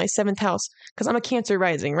relationship in my 7th house, because I'm a Cancer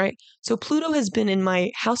rising, right? So Pluto has been in my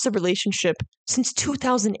house of relationship since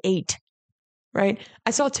 2008, right? I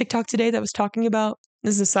saw a TikTok today that was talking about,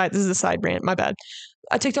 this is a side rant, my bad.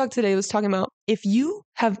 A TikTok today was talking about if you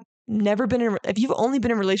have if you've only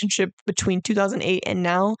been in a relationship between 2008 and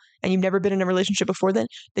now, and you've never been in a relationship before then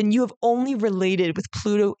you have only related with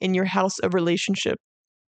Pluto in your house of relationship.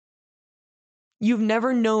 You've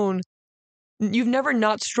never not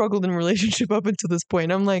struggled in a relationship up until this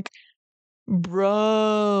point. I'm like,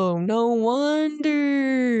 bro, no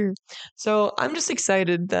wonder. So I'm just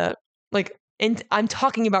excited that, like, and I'm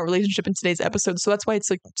talking about relationship in today's episode, so that's why it's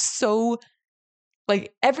like so,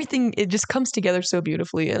 like, everything, it just comes together so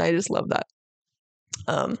beautifully, and I just love that.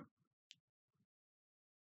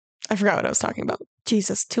 I forgot what I was talking about.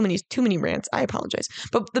 Jesus, too many rants. I apologize.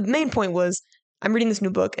 But the main point was, I'm reading this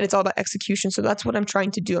new book and it's all about execution. So that's what I'm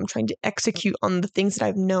trying to do. I'm trying to execute on the things that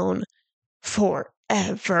I've known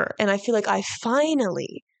forever. And I feel like I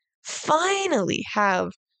finally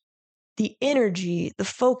have the energy, the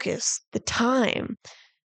focus, the time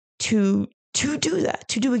to do that,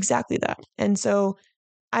 to do exactly that. And so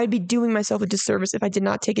I'd be doing myself a disservice if I did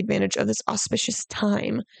not take advantage of this auspicious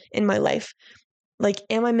time in my life. Like,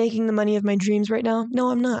 am I making the money of my dreams right now? No,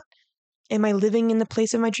 I'm not. Am I living in the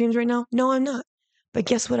place of my dreams right now? No, I'm not. But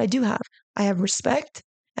guess what I do have? I have respect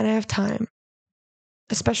and I have time,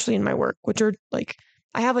 especially in my work, which are like,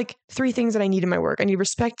 I have like 3 things that I need in my work. I need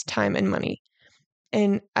respect, time, and money.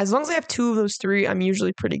 And as long as I have 2 of those 3, I'm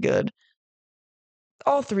usually pretty good.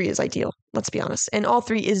 All 3 is ideal, let's be honest. And all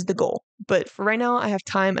 3 is the goal. But for right now, I have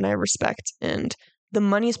time and I have respect. And the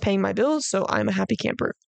money is paying my bills, so I'm a happy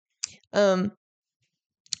camper. And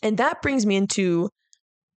that brings me into,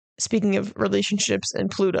 speaking of relationships and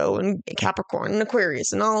Pluto and Capricorn and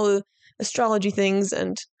Aquarius and all the astrology things.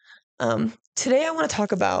 And today I want to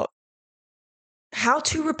talk about how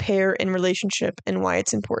to repair in relationship and why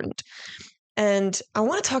it's important. And I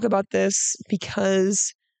want to talk about this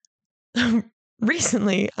because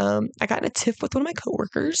recently I got in a tiff with one of my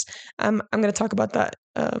coworkers. I'm going to talk about that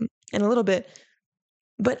in a little bit.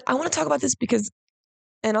 But I want to talk about this because,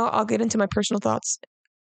 and I'll get into my personal thoughts.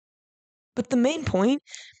 But the main point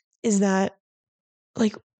is that,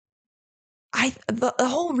 like, the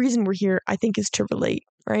whole reason we're here, I think, is to relate,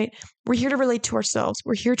 right? We're here to relate to ourselves.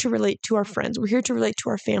 We're here to relate to our friends. We're here to relate to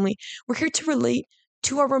our family. We're here to relate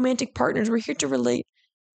to our romantic partners. We're here to relate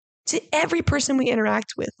to every person we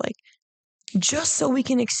interact with, like, just so we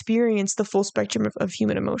can experience the full spectrum of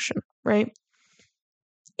human emotion, right?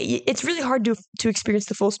 It's really hard to experience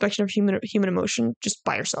the full spectrum of human emotion just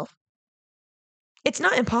by yourself. It's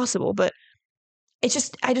not impossible, but I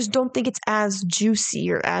just don't think it's as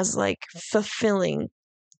juicy or as, like, fulfilling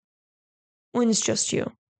when it's just you,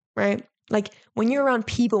 right? Like, when you're around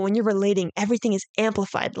people, when you're relating, everything is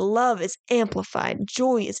amplified. Love is amplified.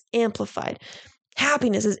 Joy is amplified.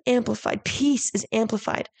 Happiness is amplified. Peace is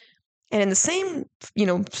amplified. And in the same,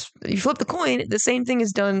 you flip the coin, the same thing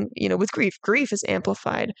is done, with grief. Grief is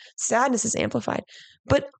amplified. Sadness is amplified.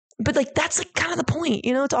 But like, that's like kind of the point,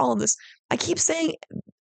 to all of this. I keep saying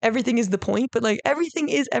everything is the point, but like, everything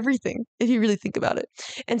is everything if you really think about it.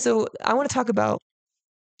 And so I want to talk about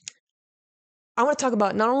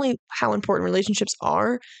not only how important relationships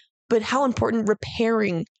are, but how important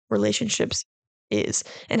repairing relationships is,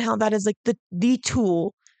 and how that is like the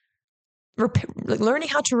tool. Like, learning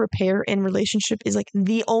how to repair in relationship is like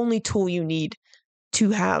the only tool you need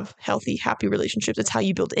to have healthy, happy relationships. It's how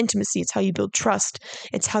you build intimacy. It's how you build trust.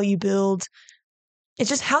 It's just how you build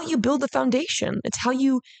the foundation. It's how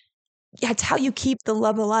you keep the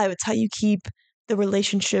love alive. It's how you keep the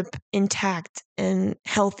relationship intact and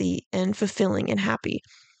healthy and fulfilling and happy.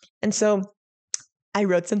 And so I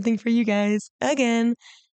wrote something for you guys again,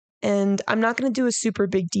 and I'm not going to do a super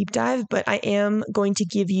big deep dive, but I am going to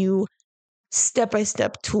give you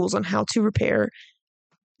step-by-step tools on how to repair,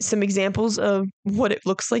 some examples of what it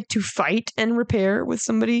looks like to fight and repair with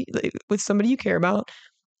somebody you care about,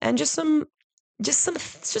 and just some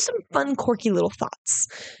fun, quirky little thoughts.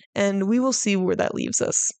 And we will see where that leaves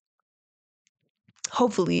us.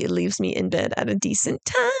 Hopefully it leaves me in bed at a decent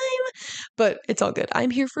time, but it's all good.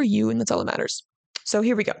 I'm here for you, and that's all that matters. So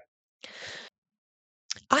here we go.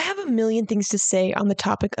 I have a million things to say on the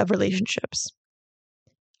topic of relationships.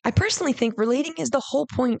 I personally think relating is the whole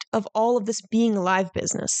point of all of this being alive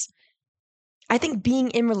business. I think being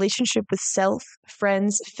in relationship with self,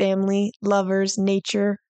 friends, family, lovers,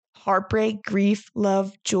 nature, heartbreak, grief,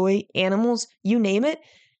 love, joy, animals, you name it,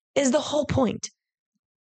 is the whole point.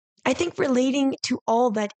 I think relating to all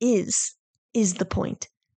that is the point.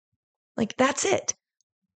 Like, that's it.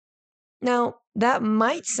 Now, that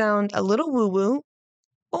might sound a little woo-woo,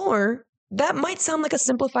 or that might sound like a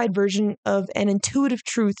simplified version of an intuitive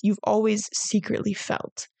truth you've always secretly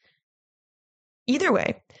felt. Either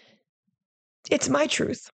way, it's my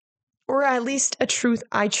truth, or at least a truth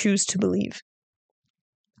I choose to believe.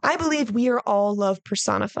 I believe we are all love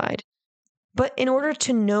personified. But in order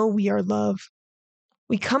to know we are love,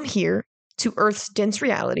 we come here to Earth's dense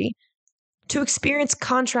reality to experience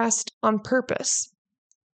contrast on purpose,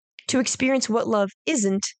 to experience what love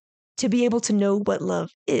isn't, to be able to know what love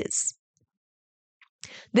is.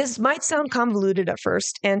 This might sound convoluted at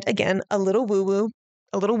first, and again, a little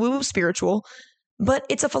woo-woo spiritual, but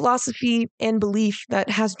it's a philosophy and belief that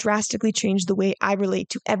has drastically changed the way I relate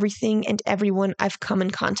to everything and everyone I've come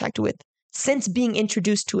in contact with since being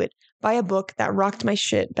introduced to it by a book that rocked my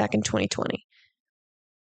shit back in 2020.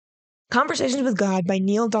 Conversations with God by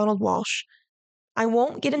Neale Donald Walsch. I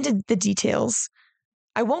won't get into detail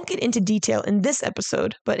in this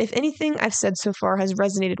episode, but if anything I've said so far has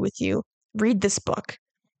resonated with you, read this book.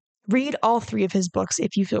 Read all 3 of his books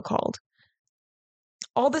if you feel called.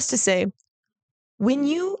 All this to say, when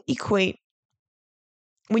you equate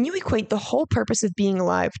the whole purpose of being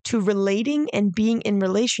alive to relating and being in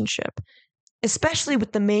relationship, especially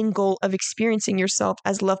with the main goal of experiencing yourself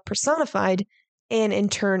as love personified, and in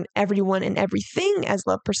turn everyone and everything as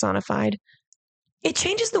love personified, it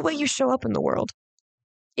changes the way you show up in the world.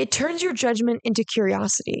 It turns your judgment into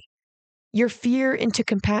curiosity, your fear into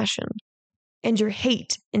compassion, and your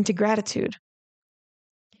hate into gratitude.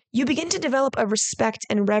 You begin to develop a respect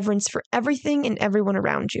and reverence for everything and everyone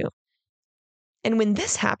around you. And when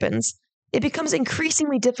this happens, it becomes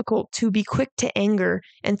increasingly difficult to be quick to anger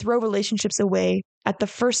and throw relationships away at the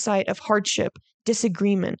first sight of hardship,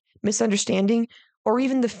 disagreement, misunderstanding, or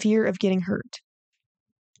even the fear of getting hurt.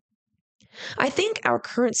 I think our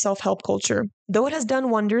current self-help culture, though it has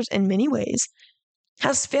done wonders in many ways,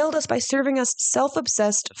 has failed us by serving us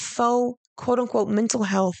self-obsessed, faux, quote-unquote, mental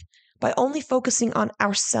health by only focusing on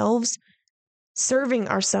ourselves, serving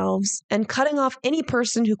ourselves, and cutting off any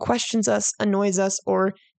person who questions us, annoys us,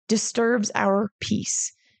 or disturbs our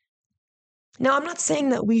peace. Now, I'm not saying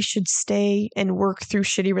that we should stay and work through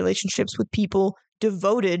shitty relationships with people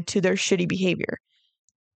devoted to their shitty behavior.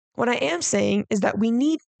 What I am saying is that we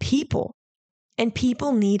need people, and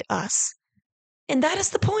people need us. And that is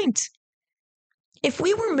the point. If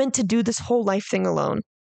we were meant to do this whole life thing alone,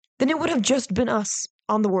 then it would have just been us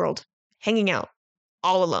on the world, hanging out,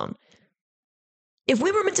 all alone. If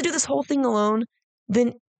we were meant to do this whole thing alone,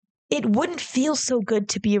 then it wouldn't feel so good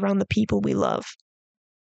to be around the people we love.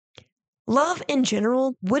 Love in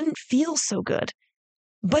general wouldn't feel so good,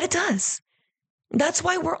 but it does. That's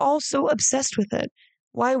why we're all so obsessed with it,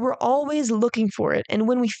 why we're always looking for it, and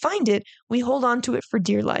when we find it, we hold on to it for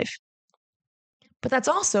dear life. But that's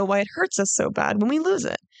also why it hurts us so bad when we lose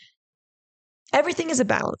it. Everything is a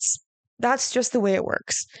balance. That's just the way it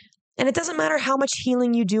works. And it doesn't matter how much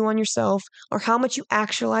healing you do on yourself, or how much you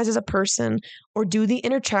actualize as a person, or do the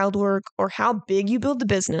inner child work, or how big you build the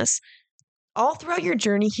business. All throughout your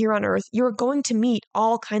journey here on Earth, you're going to meet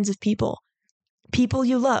all kinds of people. People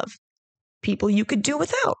you love. People you could do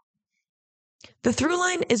without. The through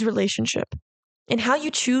line is relationship, and how you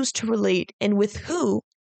choose to relate and with who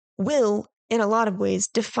will, in a lot of ways,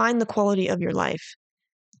 define the quality of your life.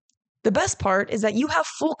 The best part is that you have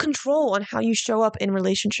full control on how you show up in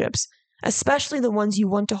relationships, especially the ones you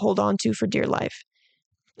want to hold on to for dear life.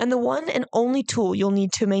 And the one and only tool you'll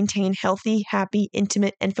need to maintain healthy, happy,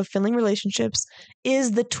 intimate, and fulfilling relationships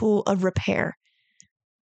is the tool of repair.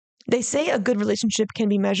 They say a good relationship can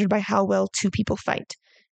be measured by how well 2 people fight.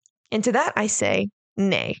 And to that I say,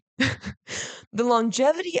 nay. The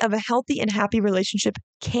longevity of a healthy and happy relationship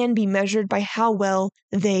can be measured by how well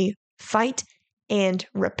they fight and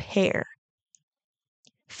repair.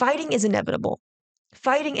 Fighting is inevitable.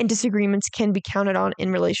 Fighting and disagreements can be counted on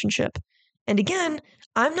in relationship. And again,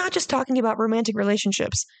 I'm not just talking about romantic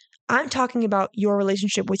relationships. I'm talking about your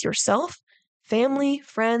relationship with yourself, family,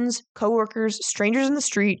 friends, coworkers, strangers in the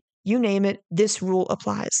street, you name it, this rule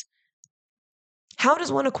applies. How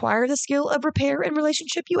does one acquire the skill of repair in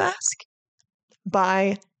relationship, you ask?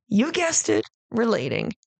 By, you guessed it,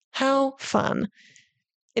 relating. How fun.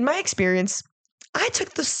 In my experience, I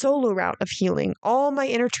took the solo route of healing all my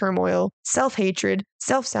inner turmoil, self-hatred,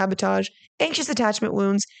 self-sabotage, anxious attachment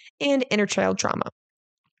wounds, and inner child trauma.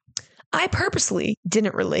 I purposely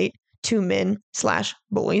didn't relate to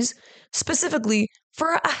men/boys, specifically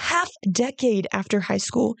for a half decade after high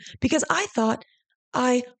school, because I thought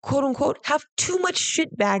I, quote unquote, have too much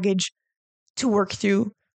shit baggage to work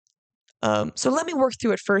through. So let me work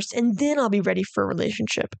through it first, and then I'll be ready for a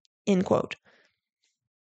relationship, end quote.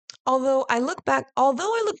 Although I look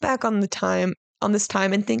back on this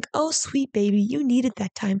time and think, oh, sweet baby, you needed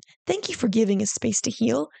that time. Thank you for giving us space to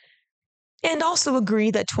heal. And also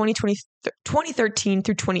agree that 2013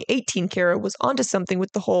 through 2018 Kara was onto something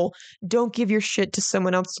with the whole don't give your shit to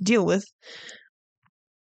someone else to deal with.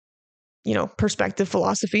 perspective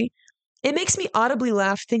philosophy. It makes me audibly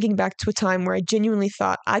laugh thinking back to a time where I genuinely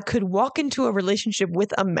thought I could walk into a relationship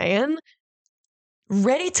with a man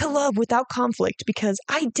ready to love without conflict because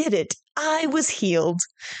I did it. I was healed.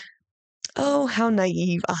 Oh, how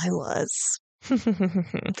naive I was.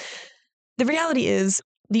 The reality is,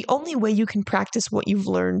 the only way you can practice what you've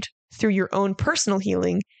learned through your own personal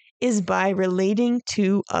healing is by relating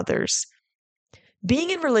to others.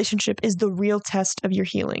 Being in relationship is the real test of your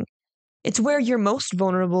healing. It's where you're most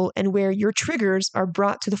vulnerable and where your triggers are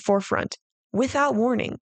brought to the forefront without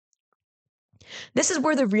warning. This is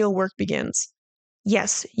where the real work begins.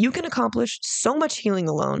 Yes, you can accomplish so much healing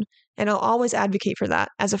alone, and I'll always advocate for that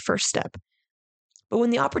as a first step. But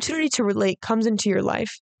when the opportunity to relate comes into your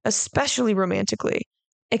life, especially romantically,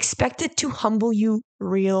 expect it to humble you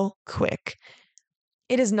real quick.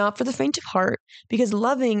 It is not for the faint of heart, because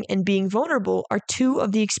loving and being vulnerable are two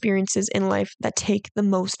of the experiences in life that take the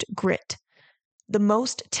most grit, the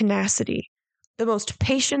most tenacity, the most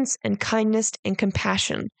patience and kindness and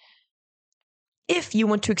compassion, if you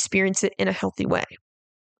want to experience it in a healthy way,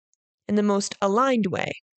 in the most aligned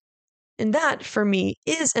way. And that, for me,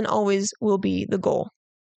 is and always will be the goal.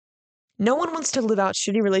 No one wants to live out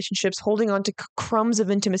shitty relationships holding on to crumbs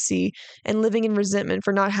of intimacy and living in resentment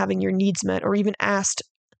for not having your needs met or even asked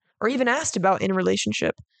about in a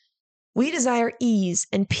relationship. We desire ease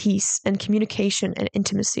and peace and communication and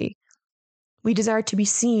intimacy. We desire to be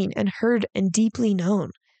seen and heard and deeply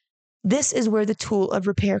known. This is where the tool of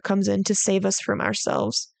repair comes in to save us from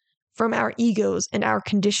ourselves, from our egos and our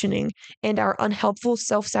conditioning and our unhelpful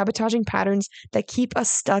self-sabotaging patterns that keep us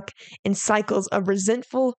stuck in cycles of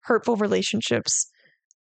resentful, hurtful relationships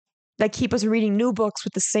that keep us reading new books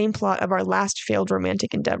with the same plot of our last failed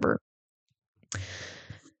romantic endeavor.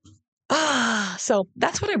 So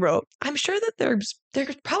that's what I wrote. I'm sure that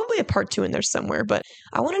there's probably a part 2 in there somewhere, but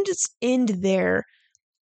I want to just end there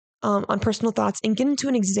on personal thoughts and get into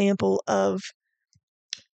an example of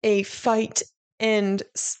a fight and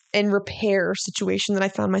repair situation that I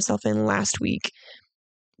found myself in last week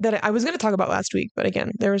that I was going to talk about last week, but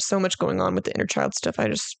again, there was so much going on with the inner child stuff. I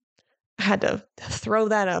just had to throw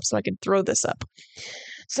that up so I could throw this up.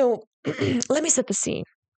 So let me set the scene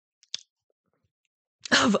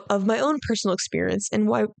of my own personal experience and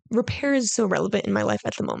why repair is so relevant in my life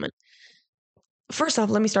at the moment. First off,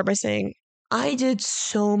 let me start by saying I did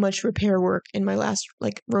so much repair work in my last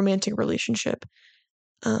romantic relationship.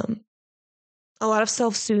 A lot of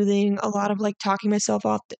self-soothing, a lot of talking myself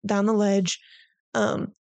off down the ledge.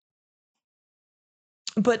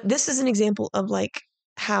 But this is an example of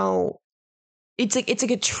how it's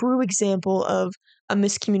a true example of a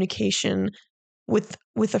miscommunication with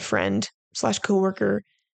a friend / coworker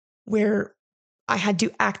where I had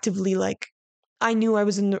to actively I knew I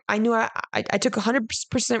took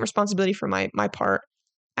 100% responsibility for my part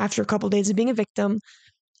after a couple of days of being a victim.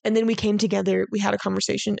 And then we came together, we had a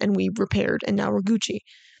conversation, and we repaired, and now we're Gucci.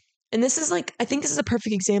 And this is I think this is a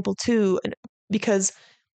perfect example too, because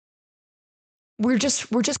we're just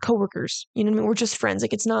coworkers, you know what I mean? We're just friends.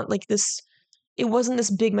 It's not this, it wasn't this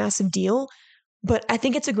big, massive deal, but I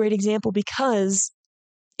think it's a great example because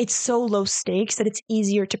it's so low stakes that it's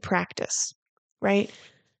easier to practice, right?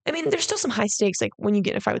 I mean, there's still some high stakes, when you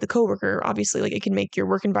get in a fight with a coworker, obviously, it can make your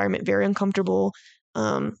work environment very uncomfortable.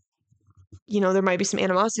 There might be some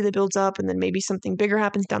animosity that builds up and then maybe something bigger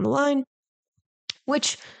happens down the line,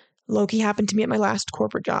 which low-key happened to me at my last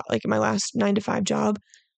corporate job, my last 9-to-5 job.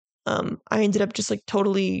 I ended up just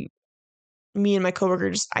totally, me and my coworker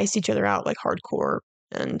just iced each other out hardcore,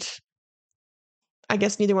 and I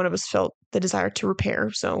guess neither one of us felt the desire to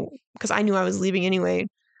repair. So, because I knew I was leaving anyway,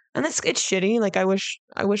 and it's shitty. I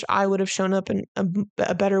wish I would have shown up in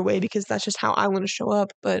a better way because that's just how I want to show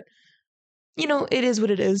up. But it is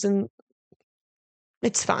what it is, and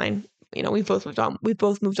it's fine. We've both moved on. We've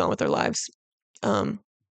both moved on with our lives.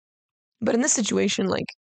 But in this situation,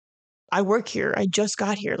 I work here. I just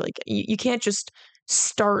got here. You can't just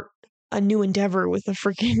start a new endeavor with a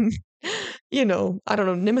freaking, I don't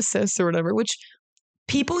know, nemesis or whatever, which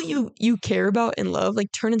people you care about and love,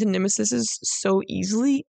 turn into nemesis so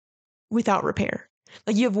easily without repair.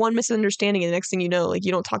 You have one misunderstanding and the next thing you know,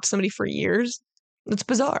 you don't talk to somebody for years. It's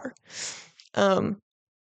bizarre.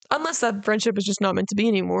 Unless that friendship is just not meant to be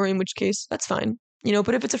anymore, in which case that's fine.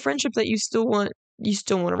 But if it's a friendship that you still want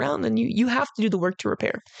around, then you have to do the work to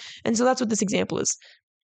repair. And so that's what this example is.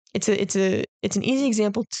 It's an easy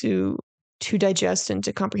example to digest and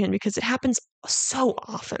to comprehend because it happens so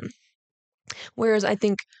often. Whereas I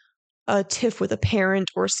think a tiff with a parent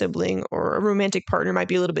or a sibling or a romantic partner might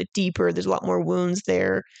be a little bit deeper. There's a lot more wounds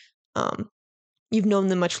there. You've known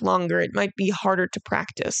them much longer. It might be harder to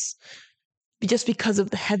practice. just because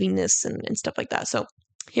of the heaviness and stuff like that. So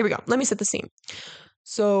here we go. Let me set the scene.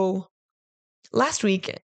 So last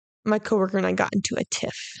week, my coworker and I got into a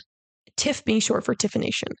tiff. Tiff being short for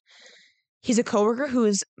Tiffination. He's a coworker who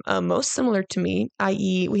is most similar to me,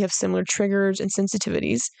 i.e., we have similar triggers and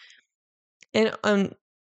sensitivities. And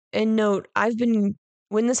note,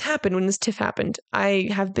 when this tiff happened, I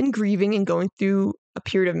have been grieving and going through a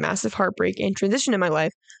period of massive heartbreak and transition in my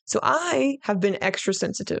life. So I have been extra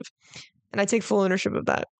sensitive. And I take full ownership of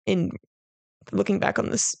that in looking back on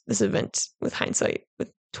this event with hindsight, with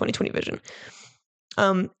 2020 vision.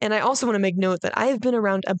 And I also want to make note that I have been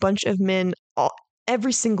around a bunch of men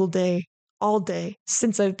every single day, all day,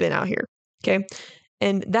 since I've been out here. Okay.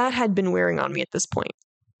 And that had been wearing on me at this point.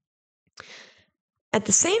 At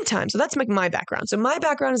the same time, so that's like my background. So my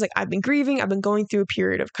background is like, I've been grieving. I've been going through a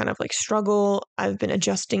period of kind of like struggle. I'm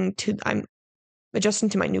adjusting to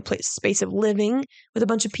my new space of living with a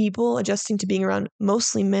bunch of people, adjusting to being around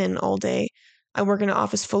mostly men all day. I work in an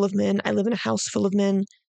office full of men. I live in a house full of men.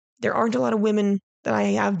 There aren't a lot of women that I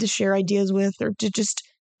have to share ideas with or to just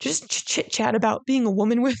chit chat about being a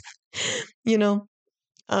woman with, you know?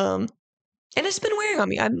 And it's been wearing on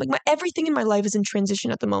me. I'm like everything in my life is in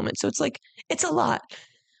transition at the moment. So it's like, it's a lot.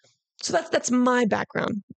 So that's my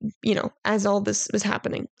background, as all this was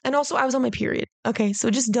happening. And also I was on my period. Okay. So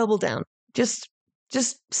just double down. Just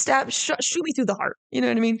shoot me through the heart. You know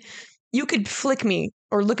what I mean? You could flick me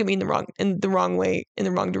or look at me in the wrong way, in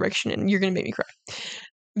the wrong direction, and you're going to make me cry.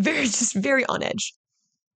 Very on edge.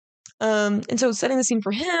 And so setting the scene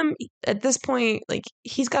for him at this point, like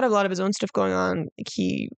he's got a lot of his own stuff going on. Like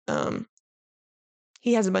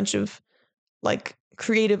he has a bunch of like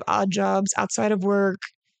creative odd jobs outside of work.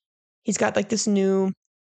 He's got like this new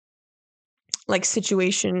like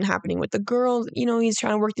situation happening with the girl, he's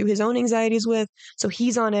trying to work through his own anxieties with. So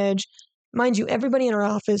he's on edge. Mind you, everybody in our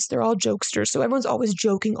office, they're all jokesters. So everyone's always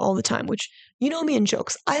joking all the time, which me and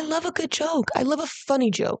jokes. I love a good joke. I love a funny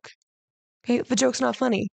joke. Okay. If a joke's not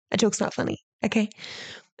funny, a joke's not funny. Okay.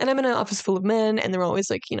 And I'm in an office full of men and they're always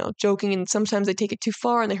like, joking. And sometimes they take it too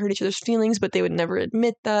far and they hurt each other's feelings, but they would never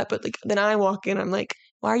admit that. But like, then I walk in, I'm like,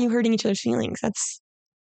 why are you hurting each other's feelings?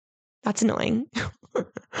 That's annoying.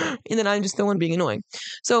 And then I'm just the one being annoying.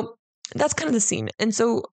 So that's kind of the scene. And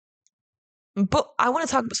so, but I want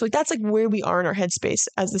to talk, so like, that's like where we are in our headspace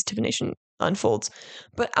as this Tiffination unfolds.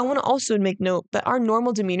 But I want to also make note that our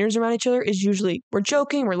normal demeanors around each other is usually we're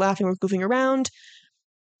joking, we're laughing, we're goofing around.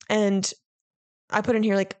 And I put in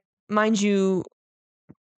here, like, mind you,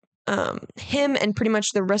 him and pretty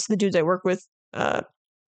much the rest of the dudes I work with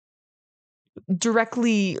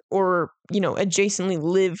directly or, adjacently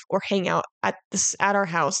live or hang out at our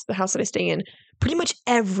house, the house that I stay in, pretty much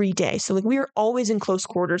every day. So like we are always in close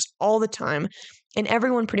quarters all the time, and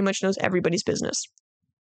everyone pretty much knows everybody's business.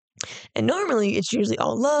 And normally it's usually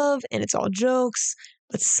all love and it's all jokes,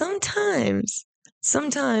 but sometimes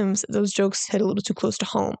those jokes hit a little too close to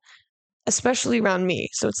home, especially around me.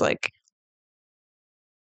 So it's like,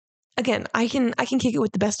 again, I can kick it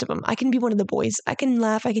with the best of them. I can be one of the boys. I can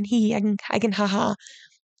laugh. I can I can haha.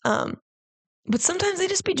 But sometimes they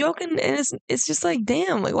just be joking, and it's just like,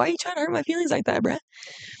 damn, like why are you trying to hurt my feelings like that, bruh?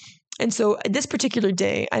 And so this particular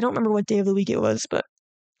day, I don't remember what day of the week it was, but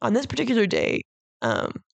on this particular day,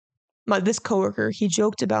 this coworker, he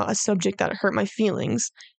joked about a subject that hurt my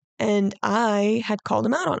feelings, and I had called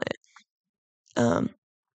him out on it.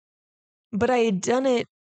 But I had done it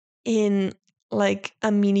in like a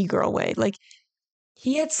meanie girl way. Like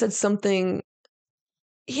he had said something,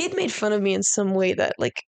 he had made fun of me in some way that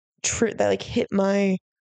like hit my.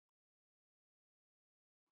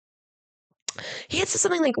 He had said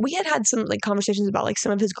something like, we had some like conversations about like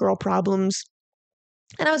some of his girl problems,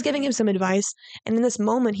 and I was giving him some advice, and in this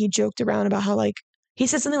moment he joked around about how like he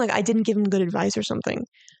said something like I didn't give him good advice or something,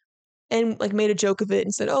 and like made a joke of it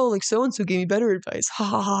and said, oh, like so and so gave me better advice, ha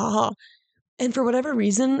ha ha ha. And for whatever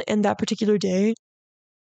reason, in that particular day,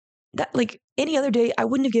 that like any other day, I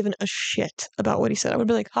wouldn't have given a shit about what he said. I would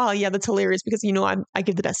be like, oh yeah, that's hilarious because I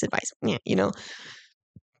give the best advice, yeah,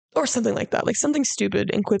 or something like that, like something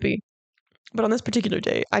stupid and quippy. But on this particular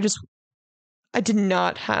day, I did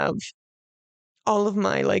not have all of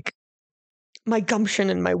my like my gumption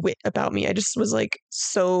and my wit about me. I just was like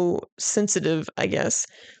so sensitive, I guess.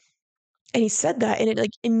 And he said that, and it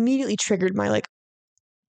like immediately triggered my like,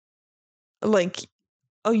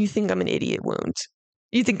 oh, you think I'm an idiot wound.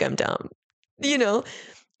 You think I'm dumb, and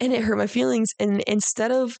it hurt my feelings. And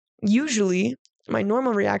instead of usually my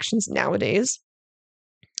normal reactions nowadays,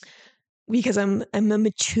 because I'm a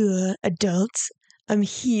mature adult, I'm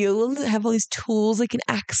healed, I have all these tools I can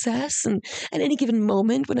access, and at any given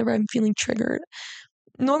moment, whenever I'm feeling triggered,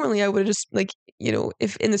 normally I would have just like,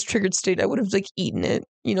 if in this triggered state, I would have like eaten it.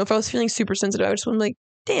 If I was feeling super sensitive, I would just want to like,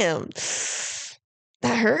 damn,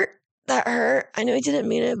 that hurt. That hurt. I know I didn't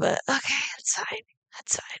mean it, but okay, that's fine.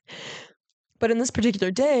 That's fine. But in this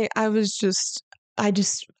particular day, I had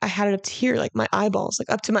it up to here, like my eyeballs, like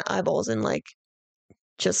up to my eyeballs, and like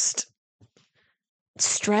just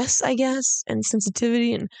stress, I guess, and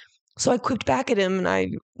sensitivity. And so I quipped back at him and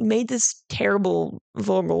I made this terrible,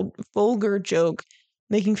 vulgar joke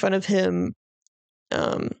making fun of him.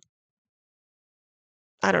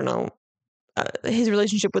 I don't know, his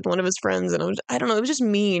relationship with one of his friends. And I don't know, it was just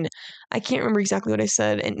mean. I can't remember exactly what I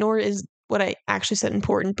said, and nor is what I actually said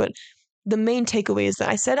important, but the main takeaway is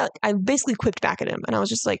that I basically quipped back at him, and I was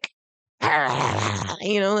just like,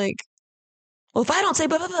 like, well, if I don't say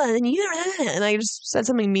blah, blah, blah, then you, and I just said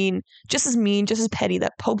something mean, just as petty,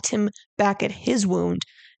 that poked him back at his wound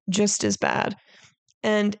just as bad.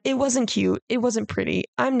 And it wasn't cute. It wasn't pretty.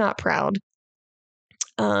 I'm not proud.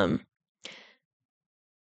 And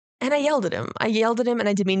I yelled at him. And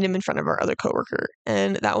I demeaned him in front of our other coworker.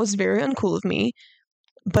 And that was very uncool of me.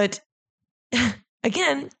 But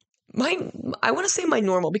again, I want to say my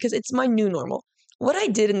normal, because it's my new normal. What I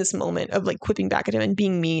did in this moment of like quipping back at him and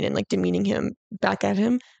being mean and like demeaning him back at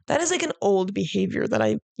him, that is like an old behavior that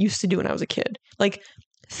I used to do when I was a kid. Like,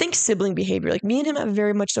 think sibling behavior. Like, me and him have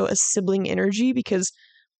very much so a sibling energy because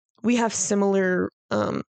we have similar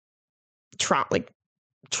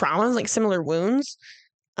traumas, like similar wounds,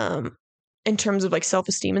 in terms of like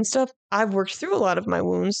self-esteem and stuff. I've worked through a lot of my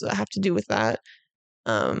wounds that have to do with that.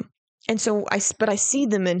 And so I see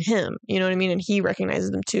them in him, you know what I mean? And he recognizes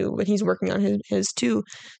them too, but he's working on his too.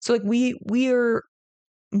 So like we are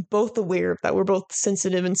both aware of that. We're both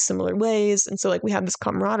sensitive in similar ways. And so like we have this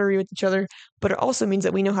camaraderie with each other, but it also means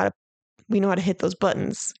that we know how to hit those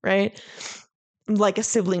buttons, right? Like a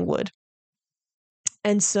sibling would.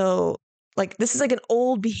 And so like this is like an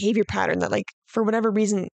old behavior pattern that like for whatever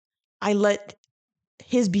reason I let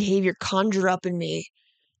his behavior conjure up in me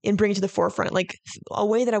and bring it to the forefront. Like a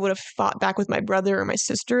way that I would have fought back with my brother or my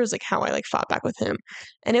sister is like how I like fought back with him.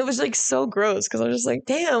 And it was like so gross because I was just like,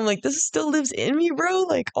 damn, like this still lives in me, bro.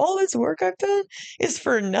 Like all this work I've done is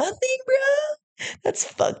for nothing, bro. That's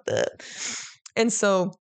fucked up. And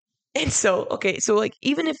so, okay, so like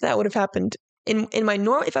even if that would have happened in my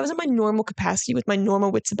normal, if I was in my normal capacity with my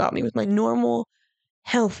normal wits about me, with my normal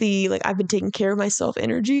healthy, like I've been taking care of myself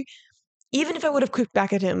energy, even if I would have quipped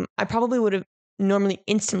back at him, I probably would have normally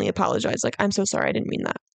instantly apologized. Like, I'm so sorry, I didn't mean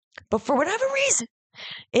that. But for whatever reason,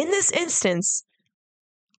 in this instance,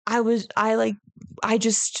 I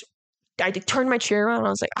turned my chair around and I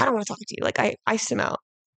was like, I don't want to talk to you. Like, I iced him out,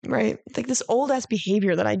 right? Like this old ass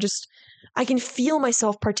behavior that I can feel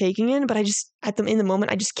myself partaking in, but in the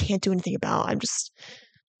moment, I just can't do anything about.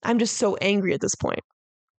 I'm just so angry at this point.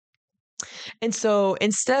 And so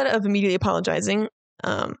instead of immediately apologizing,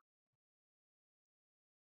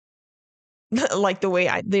 like the way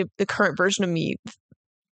the current version of me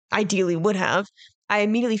ideally would have, I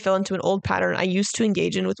immediately fell into an old pattern I used to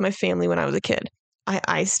engage in with my family when I was a kid. I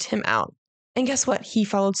iced him out. And guess what? He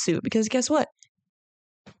followed suit because guess what?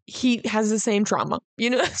 He has the same trauma,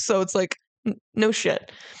 So it's like, no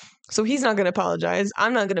shit. So he's not going to apologize.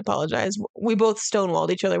 I'm not going to apologize. We both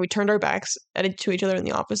stonewalled each other. We turned our backs to each other in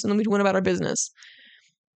the office, and then we went about our business.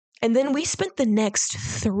 And then we spent the next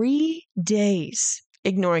 3 days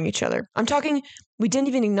ignoring each other. I'm talking, we didn't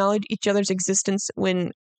even acknowledge each other's existence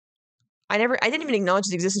when I didn't even acknowledge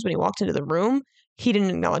his existence when he walked into the room. He didn't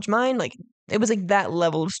acknowledge mine. Like, it was like that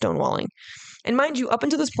level of stonewalling. And mind you, up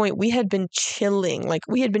until this point, we had been chilling. Like,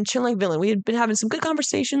 we had been chilling like villain. We had been having some good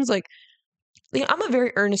conversations. Like I'm a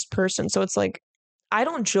very earnest person. So it's like, I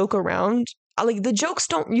don't joke around. Like, the jokes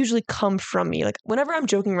don't usually come from me. Like, whenever I'm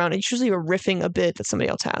joking around, it's usually a riffing a bit that somebody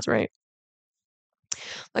else has, right?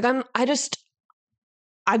 Like,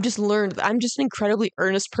 I've just learned that I'm just an incredibly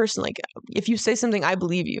earnest person. Like, if you say something, I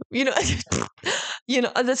believe you. That's.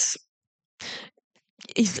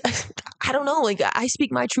 I don't know. Like, I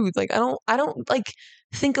speak my truth. Like, I don't like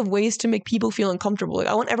think of ways to make people feel uncomfortable. Like,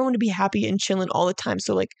 I want everyone to be happy and chilling all the time.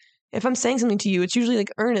 So, like, if I'm saying something to you, it's usually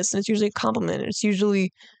like earnest and it's usually a compliment. It's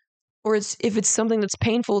usually, or if it's something that's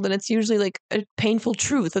painful, then it's usually like a painful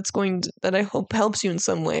truth that I hope helps you in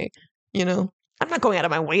some way. I'm not going out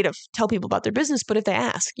of my way to tell people about their business, but if they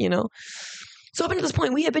ask, So up until this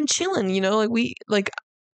point, we have been chilling, like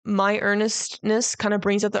my earnestness kind of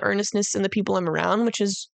brings out the earnestness in the people I'm around, which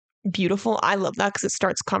is beautiful. I love that because it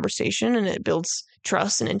starts conversation and it builds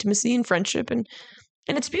trust and intimacy and friendship, and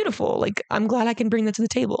it's beautiful. Like, I'm glad I can bring that to the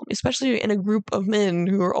table, especially in a group of men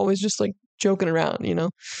who are always just like joking around,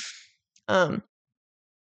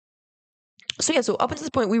 So yeah, so up until this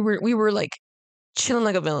point, we were like chilling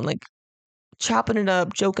like a villain, like chopping it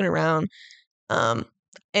up, joking around. Um,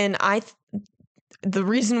 and the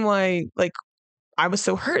reason why like I was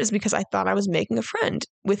so hurt is because I thought I was making a friend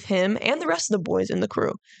with him and the rest of the boys in the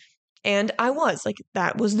crew. And I was like,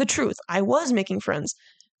 that was the truth. I was making friends.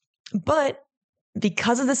 But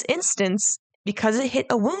because of this instance, because it hit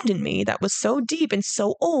a wound in me that was so deep and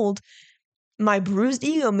so old, my bruised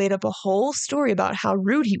ego made up a whole story about how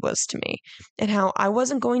rude he was to me and how I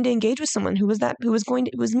wasn't going to engage with someone who was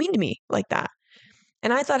mean to me like that.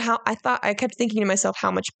 And I kept thinking to myself how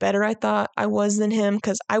much better I thought I was than him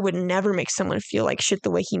because I would never make someone feel like shit the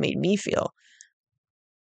way he made me feel.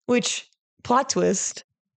 Which, plot twist,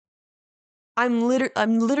 I'm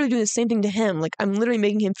literally doing the same thing to him. Like I'm literally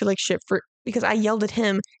making him feel like shit because I yelled at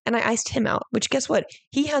him and I iced him out. Which guess what?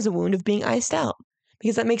 He has a wound of being iced out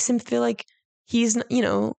because that makes him feel like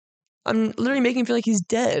I'm literally making him feel like he's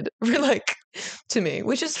dead for like to me,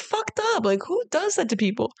 which is fucked up. Like who does that to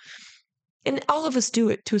people? And all of us do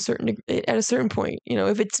it to a certain degree, at a certain point.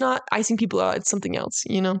 If it's not icing people out, it's something else.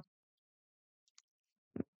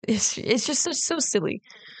 It's just so silly.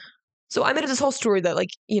 So I made up this whole story that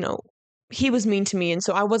he was mean to me, and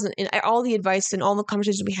so I wasn't. And all the advice and all the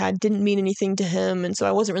conversations we had didn't mean anything to him, and so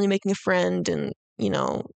I wasn't really making a friend. And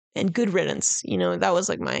good riddance. That was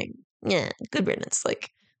like my good riddance. Like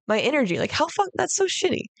my energy. Like how fuck that's so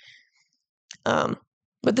shitty.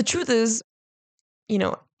 But the truth is,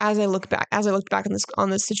 as I looked back on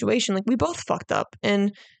this situation, like we both fucked up,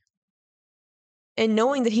 and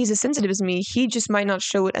knowing that he's as sensitive as me, he just might not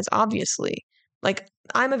show it as obviously. Like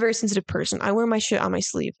I'm a very sensitive person. I wear my shit on my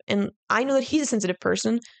sleeve, and I know that he's a sensitive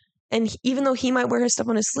person. And even though he might wear his stuff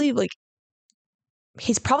on his sleeve, like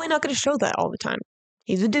he's probably not going to show that all the time.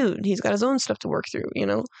 He's a dude. He's got his own stuff to work through,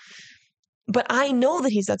 But I know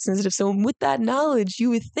that he's that sensitive. So with that knowledge, you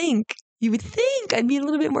would think I'd be a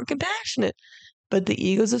little bit more compassionate. But the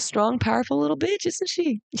ego's a strong, powerful little bitch, isn't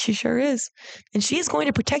she? She sure is. And she is going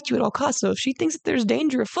to protect you at all costs. So if she thinks that there's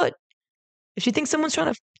danger afoot, if she thinks someone's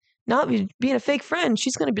trying to not be being a fake friend,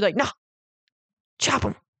 she's going to be like, nah, chop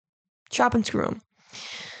him. Chop and screw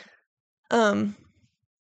him.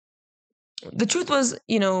 The truth was,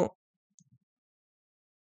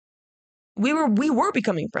 we were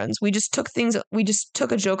becoming friends. We just took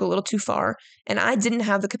a joke a little too far, and I didn't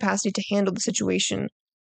have the capacity to handle the situation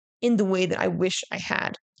in the way that I wish I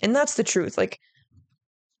had. And that's the truth. Like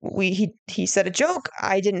he said a joke.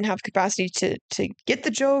 I didn't have capacity to get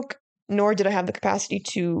the joke, nor did I have the capacity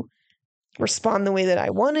to respond the way that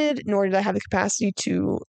I wanted, nor did I have the capacity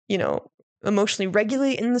to, emotionally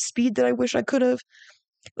regulate in the speed that I wish I could have.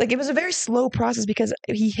 Like it was a very slow process because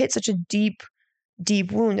he hit such a deep,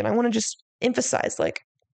 deep wound. And I want to just emphasize, like,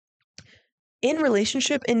 in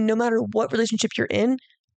relationship, and no matter what relationship you're in,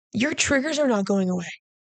 your triggers are not going away.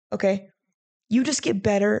 Okay? You just get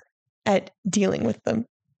better at dealing with them.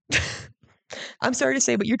 I'm sorry to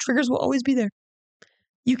say, but your triggers will always be there.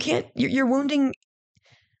 You can't, your wounding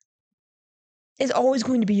is always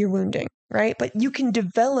going to be your wounding, right? But you can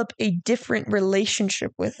develop a different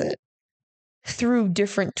relationship with it through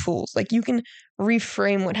different tools. Like you can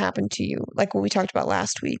reframe what happened to you, like what we talked about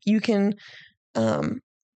last week. You can,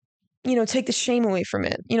 take the shame away from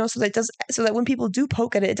it, so that when people do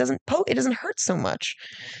poke at it, it doesn't hurt so much.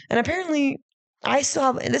 And apparently I still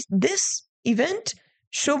have this event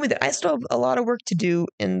showed me that I still have a lot of work to do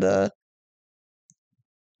in the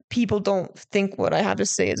people don't think what I have to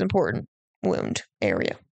say is important wound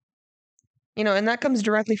area. And that comes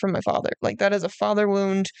directly from my father. Like that is a father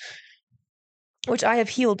wound, which I have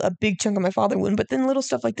healed a big chunk of my father wound, but then little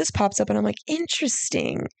stuff like this pops up and I'm like,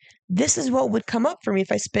 interesting. This is what would come up for me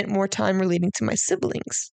if I spent more time relating to my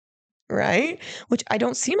siblings, right? Which I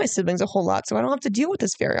don't see my siblings a whole lot, so I don't have to deal with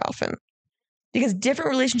this very often. Because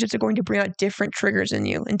different relationships are going to bring out different triggers in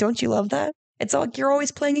you. And don't you love that? It's like you're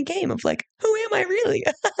always playing a game of like, who am I really?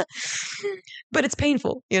 But it's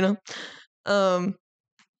painful,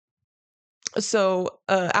 So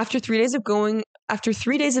after 3 days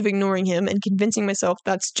of ignoring him and convincing myself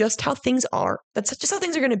that's just how things are, that's just how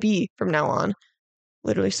things are going to be from now on,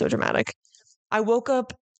 literally so dramatic. I woke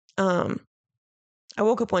up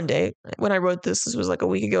one day when I wrote this. This was like a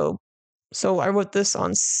week ago. So I wrote this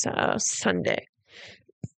on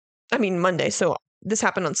Monday. So this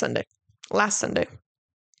happened on last Sunday.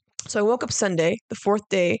 So I woke up Sunday, the fourth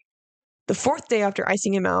day after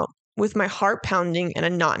icing him out, with my heart pounding and a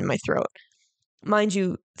knot in my throat. Mind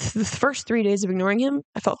you, the first 3 days of ignoring him,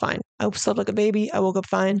 I felt fine. I slept like a baby. I woke up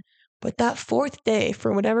fine. But that fourth day,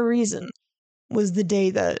 for whatever reason, was the day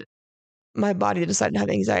that my body decided to have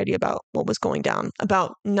anxiety about what was going down,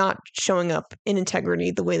 about not showing up in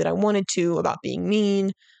integrity the way that I wanted to, about being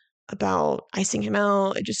mean, about icing him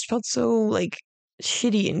out. It just felt so like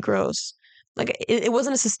shitty and gross. Like it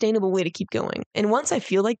wasn't a sustainable way to keep going. And once I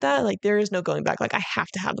feel like that, like there is no going back. Like I have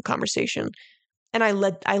to have the conversation. And I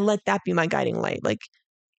let that be my guiding light. Like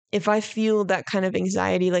if I feel that kind of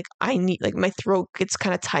anxiety, like I need, like my throat gets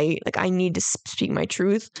kind of tight, like I need to speak my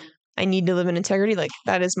truth. I need to live in integrity. Like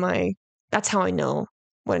that's how I know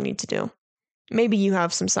what I need to do. Maybe you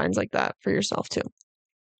have some signs like that for yourself too.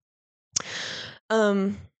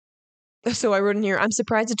 So I wrote in here, I'm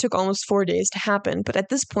surprised it took almost 4 days to happen, but at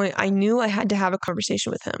this point, I knew I had to have a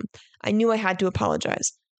conversation with him. I knew I had to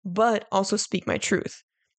apologize, but also speak my truth.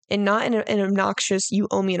 And not in an obnoxious, you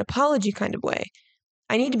owe me an apology kind of way.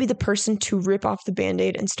 I need to be the person to rip off the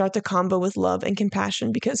band-aid and start the combo with love and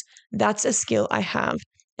compassion because that's a skill I have.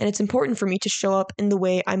 And it's important for me to show up in the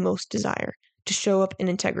way I most desire, to show up in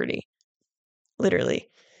integrity. Literally.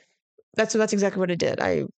 That's exactly what I did.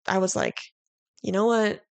 I was like, you know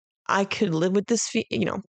what? I could live with this,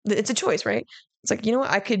 it's a choice, right? It's like, you know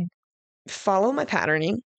what? I could follow my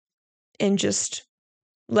patterning and just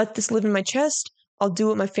let this live in my chest. I'll do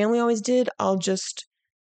what my family always did.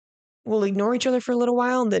 We'll ignore each other for a little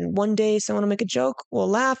while. And then one day someone will make a joke, we'll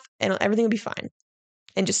laugh, and everything will be fine.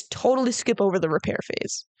 And just totally skip over the repair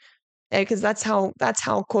phase. Because that's how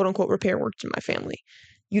quote unquote repair worked in my family.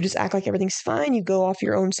 You just act like everything's fine. You go off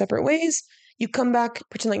your own separate ways. You come back,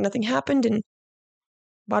 pretend like nothing happened, and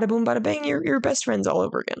bada boom, bada bang, you're best friends all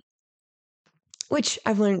over again. Which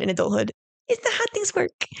I've learned in adulthood is not how things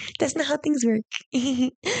work. That's not how things work.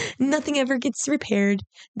 Nothing ever gets repaired.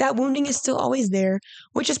 That wounding is still always there,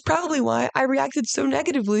 which is probably why I reacted so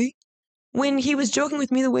negatively when he was joking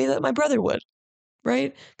with me the way that my brother would,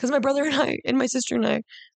 right? Because my brother and I, and my sister and I,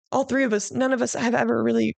 all three of us, none of us have ever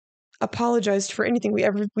really apologized for anything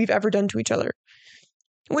we've ever done to each other.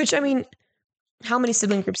 Which, I mean, how many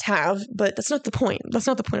sibling groups have, but that's not the point. That's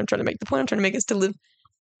not the point I'm trying to make. The point I'm trying to make is to live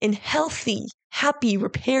in healthy, happy,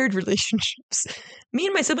 repaired relationships. Me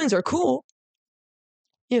and my siblings are cool,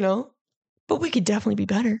 but we could definitely be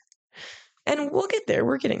better. And we'll get there.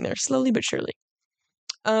 We're getting there, slowly but surely.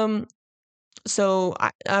 So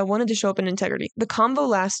I wanted to show up in integrity. The convo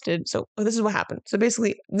lasted, so this is what happened. So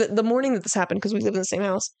basically, the morning that this happened, because we lived in the same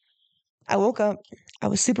house, I woke up, I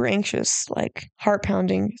was super anxious, like heart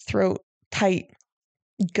pounding, throat tight,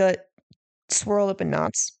 gut swirled up in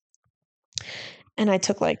knots. And I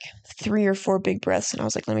took like 3 or 4 big breaths, and I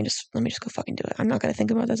was like, let me just go fucking do it. I'm not gonna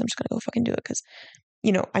think about this. I'm just gonna go fucking do it because,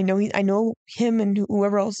 I know him and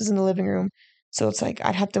whoever else is in the living room. So it's like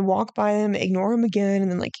I'd have to walk by him, ignore him again, and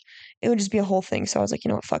then like it would just be a whole thing. So I was like, you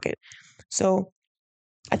know what, fuck it. So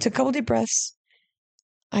I took a couple deep breaths.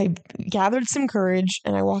 I gathered some courage,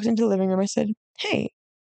 and I walked into the living room. I said, "Hey,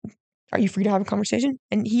 are you free to have a conversation?"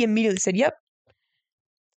 And he immediately said, "Yep."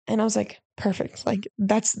 And I was like, perfect. Like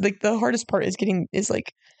that's like the hardest part is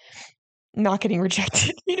like not getting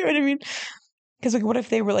rejected. You know what I mean? Because like what if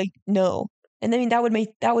they were like no? And I mean that would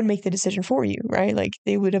make the decision for you, right? Like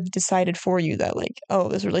they would have decided for you that like, oh,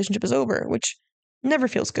 this relationship is over, which never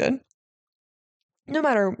feels good. No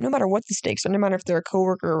matter what the stakes are, no matter if they're a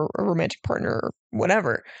coworker or a romantic partner or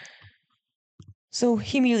whatever. So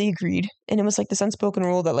he immediately agreed. And it was like this unspoken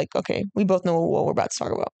rule that like, okay, we both know what we're about to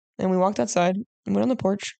talk about. And we walked outside and went on the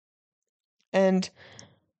porch. And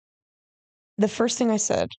the first thing I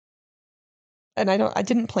said, and I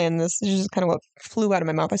didn't plan this, this is just kind of what flew out of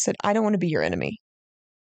my mouth. I said, I don't want to be your enemy.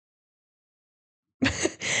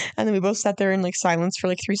 And then we both sat there in like silence for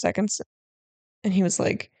like 3 seconds. And he was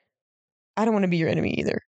like, I don't want to be your enemy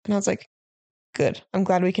either. And I was like, good. I'm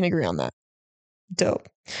glad we can agree on that. Dope.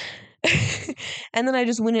 And then I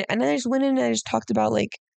just went in and I just talked about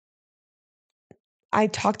like, I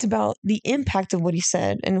talked about the impact of what he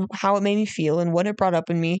said and how it made me feel and what it brought up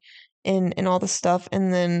in me and all the stuff.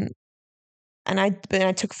 And then I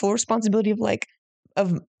took full responsibility of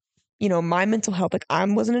my mental health. Like I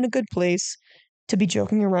wasn't in a good place to be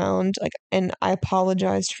joking around. Like, and I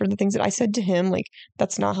apologized for the things that I said to him. Like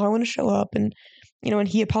that's not how I want to show up. And and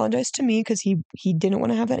he apologized to me because he didn't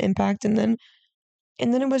want to have that impact. And then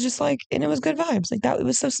it was just like, and it was good vibes. Like that, it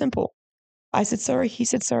was so simple. I said sorry. He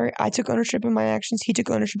said sorry. I took ownership of my actions. He took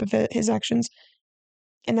ownership of his actions.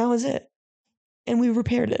 And that was it. And we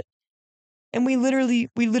repaired it. And we literally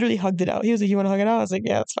hugged it out. He was like, "You want to hug it out?" I was like,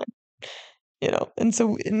 "Yeah, that's fine."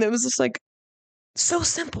 And it was just like so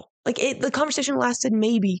simple. Like the conversation lasted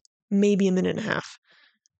maybe a minute and a half.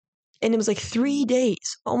 And it was like 3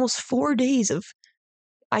 days, almost 4 days of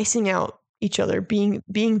icing out each other, being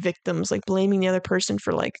victims, like blaming the other person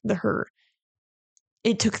for like the hurt.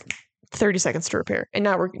 It took 30 seconds to repair. And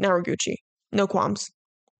now we're Gucci. No qualms.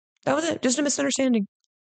 That was it. Just a misunderstanding.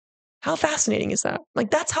 How fascinating is that?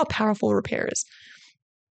 Like, that's how powerful repair is.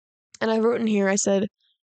 And I wrote in here, I said,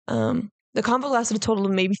 the convo lasted a total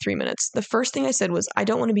of maybe 3 minutes. The first thing I said was, I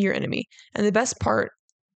don't want to be your enemy. And the best part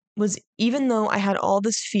was, even though I had all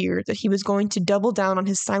this fear that he was going to double down on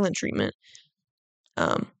his silent treatment,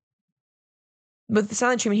 but the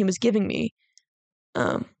silent treatment he was giving me,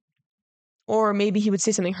 or maybe he would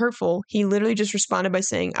say something hurtful, he literally just responded by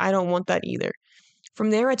saying, I don't want that either.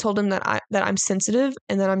 From there, I told him that I'm sensitive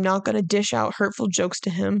and that I'm not going to dish out hurtful jokes to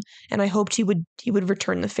him, and I hoped he would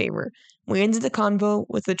return the favor. We ended the convo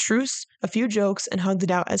with a truce, a few jokes, and hugged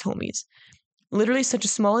it out as homies. Literally such a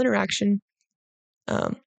small interaction.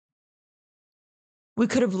 We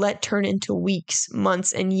could have let turn into weeks,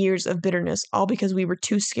 months, and years of bitterness, all because we were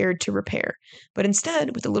too scared to repair. But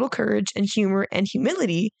instead, with a little courage and humor and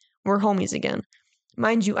humility, we're homies again.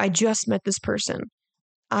 Mind you, I just met this person.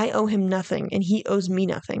 I owe him nothing, and he owes me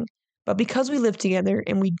nothing. But because we live together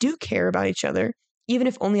and we do care about each other, even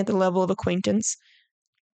if only at the level of acquaintance,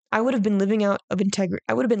 I would have been living out of integrity.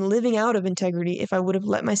 I would have been living out of integrity if I would have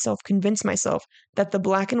let myself convince myself that the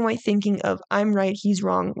black and white thinking of I'm right, he's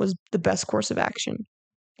wrong was the best course of action,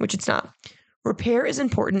 which it's not. Repair is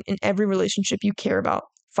important in every relationship you care about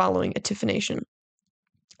following a tiffination,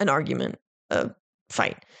 an argument, a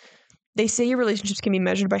fight. They say your relationships can be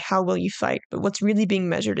measured by how well you fight, but what's really being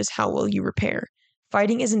measured is how well you repair.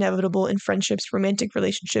 Fighting is inevitable in friendships, romantic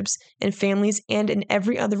relationships, in families, and in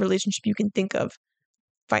every other relationship you can think of.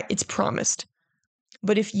 It's promised.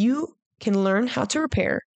 But if you can learn how to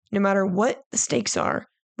repair, no matter what the stakes are,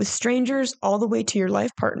 with strangers all the way to your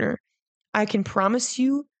life partner, I can promise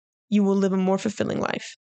you, you will live a more fulfilling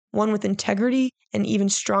life, one with integrity and even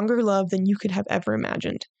stronger love than you could have ever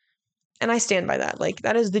imagined. And I stand by that. Like,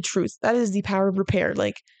 that is the truth. That is the power of repair.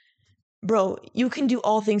 Like, bro, you can do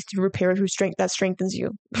all things to repair who strengthens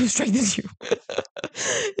you. Who strengthens you.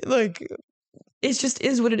 Like, it just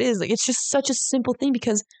is what it is. Like, it's just such a simple thing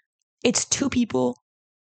because it's two people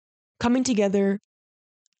coming together,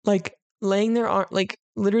 like, laying their arm, like,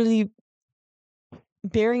 literally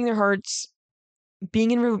bearing their hearts,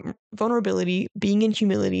 being in vulnerability, being in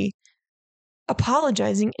humility,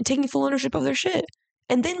 apologizing, and taking full ownership of their shit.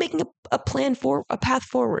 And then making a plan for a path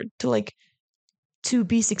forward to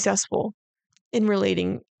be successful in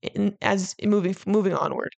relating as moving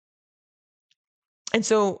onward. And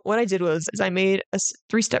so what I did was I made a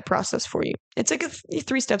 3-step process for you. It's like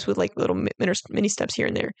 3 steps with like little mini steps here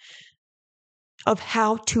and there of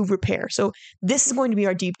how to repair. So this is going to be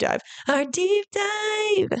our deep dive,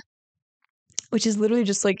 which is literally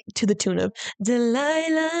just like to the tune of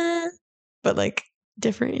Delilah, but like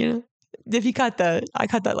different, you know. If you caught that, I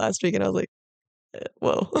caught that last week and I was like,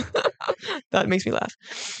 whoa, that makes me laugh.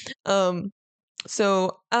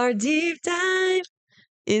 So our deep dive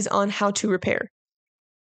is on how to repair.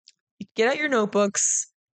 Get out your notebooks,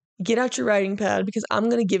 get out your writing pad, because I'm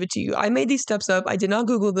going to give it to you. I made these steps up. I did not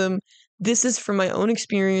Google them. This is from my own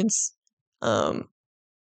experience.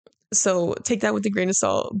 So take that with a grain of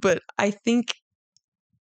salt. But I think,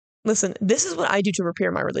 listen, this is what I do to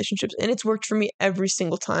repair my relationships. And it's worked for me every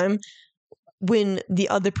single time when the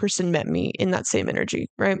other person met me in that same energy,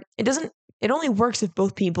 right? It only works if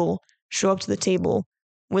both people show up to the table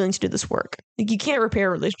willing to do this work. Like, you can't repair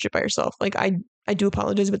a relationship by yourself. Like, I do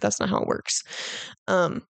apologize, but that's not how it works.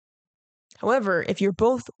 However, if you're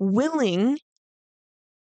both willing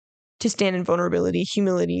to stand in vulnerability,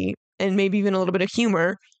 humility, and maybe even a little bit of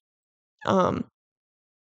humor,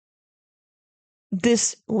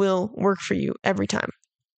 this will work for you every time.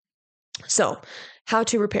 So, how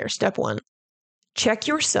to repair. Step 1. Check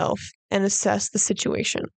yourself and assess the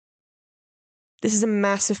situation. This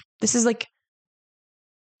is like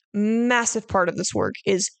massive part of this work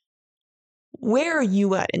is, where are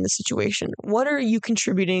you at in the situation? What are you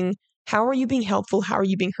contributing? How are you being helpful? How are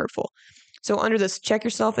you being hurtful? So under this, check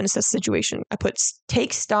yourself and assess the situation, I put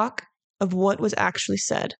take stock of what was actually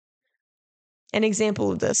said. An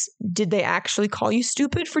example of this, did they actually call you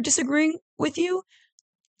stupid for disagreeing with you?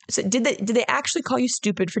 So did they actually call you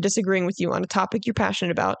stupid for disagreeing with you on a topic you're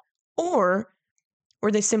passionate about? Or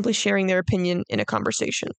were they simply sharing their opinion in a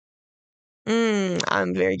conversation?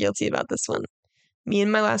 I'm very guilty about this one. Me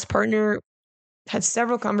and my last partner had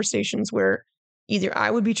several conversations where either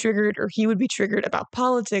I would be triggered or he would be triggered about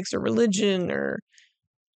politics or religion or,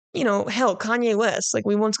 you know, hell, Kanye West. Like,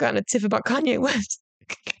 we once got in a tiff about Kanye West.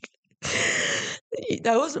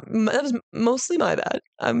 That was mostly my bad.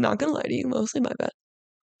 I'm not gonna lie to you, mostly my bad.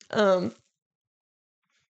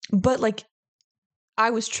 But like, I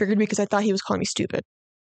was triggered because I thought he was calling me stupid.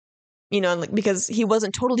 like, because he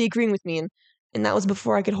wasn't totally agreeing with me, and that was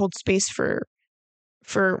before I could hold space for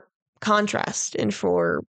contrast and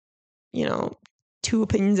for, two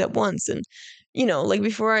opinions at once. And, like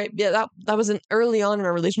before that was an early on in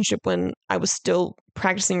our relationship when I was still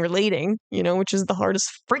practicing relating, which is the hardest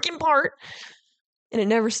freaking part. And it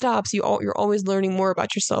never stops. You're always learning more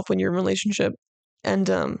about yourself when you're in a relationship.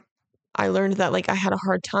 And, I learned that like I had a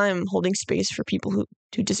hard time holding space for people who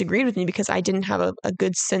disagreed with me because I didn't have a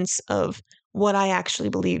good sense of what I actually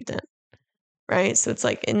believed in. Right. So it's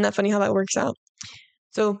like, isn't that funny how that works out?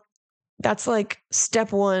 So that's like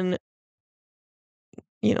step one,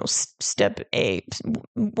 step A,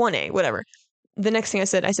 1A, whatever. The next thing I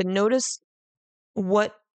said, notice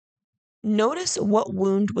what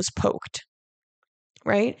wound was poked.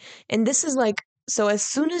 Right. And this is like, so as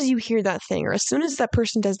soon as you hear that thing, or as soon as that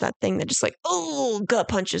person does that thing that just like, oh, gut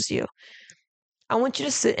punches you, I want you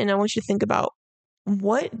to sit and I want you to think about,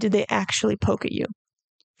 what did they actually poke at you?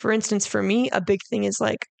 For instance, for me, a big thing is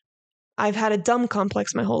like, I've had a dumb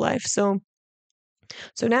complex my whole life. So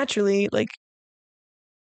naturally, like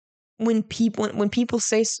when people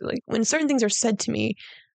say, like, when certain things are said to me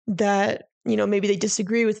that, maybe they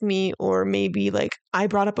disagree with me, or maybe like I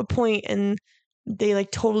brought up a point and they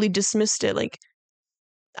like totally dismissed it. Like,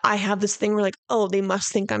 I have this thing where like, oh, they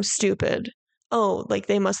must think I'm stupid. Oh, like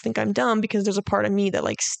they must think I'm dumb because there's a part of me that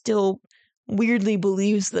like still weirdly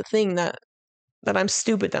believes the thing that I'm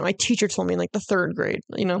stupid, that my teacher told me in like the 3rd grade.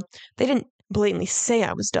 They didn't blatantly say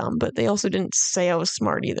I was dumb, but they also didn't say I was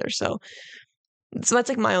smart either. So that's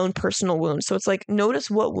like my own personal wound. So it's like, notice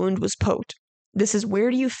what wound was poked. This is, where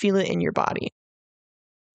do you feel it in your body?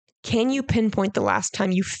 Can you pinpoint the last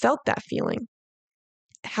time you felt that feeling?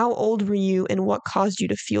 How old were you and what caused you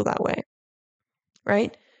to feel that way?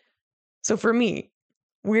 Right? So for me,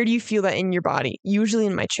 where do you feel that in your body? Usually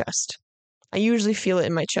in my chest. I usually feel it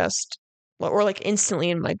in my chest, or like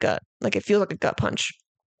instantly in my gut. Like it feels like a gut punch.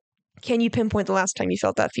 Can you pinpoint the last time you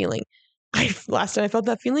felt that feeling? Last time I felt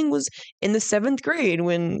that feeling was in the 7th grade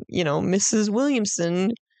when, Mrs.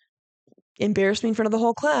 Williamson embarrassed me in front of the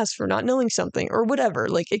whole class for not knowing something or whatever.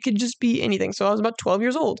 Like it could just be anything. So I was about 12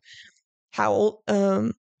 years old. How old?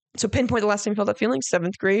 So pinpoint the last time you felt that feeling.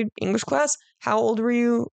 7th grade English class. How old were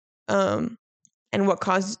you? And what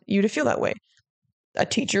caused you to feel that way? A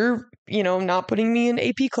teacher, not putting me in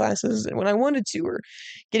AP classes when I wanted to, or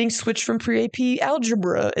getting switched from pre-AP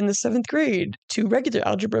algebra in the 7th grade to regular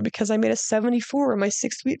algebra because I made a 74 on my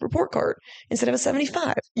 6th week report card instead of a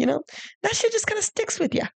 75. That shit just kind of sticks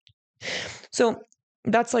with you. So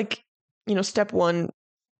that's like, step 1.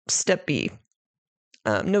 Step B,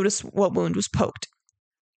 notice what wound was poked.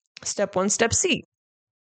 Step 1, step C,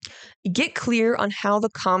 get clear on how the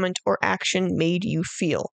comment or action made you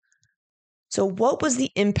feel. So what was the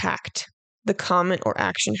impact the comment or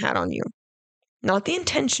action had on you? Not the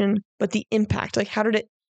intention, but the impact. Like, how did it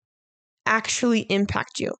actually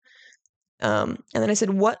impact you? And then I said,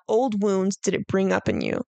 what old wounds did it bring up in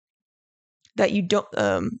you? That you don't,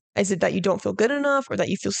 is it that you don't feel good enough, or that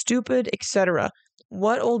you feel stupid, etc.?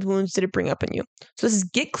 What old wounds did it bring up in you? So this is,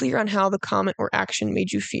 get clear on how the comment or action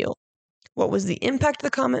made you feel. What was the impact the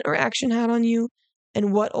comment or action had on you?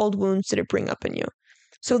 And what old wounds did it bring up in you?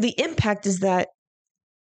 So the impact is that,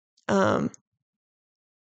 when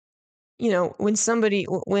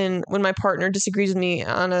my partner disagrees with me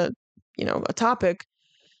on a topic,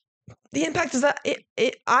 the impact is that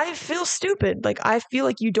I feel stupid. Like, I feel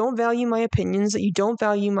like you don't value my opinions, that you don't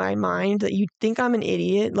value my mind, that you think I'm an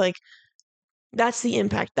idiot. Like, that's the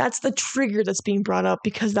impact. That's the trigger that's being brought up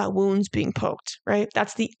because that wound's being poked, right?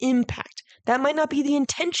 That's the impact. That might not be the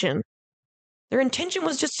intention. Their intention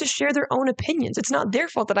was just to share their own opinions. It's not their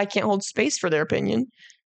fault that I can't hold space for their opinion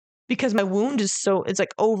because my wound is it's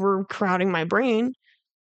like overcrowding my brain,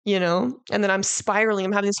 and then I'm spiraling.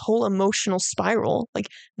 I'm having this whole emotional spiral. Like,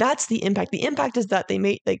 that's the impact. The impact is that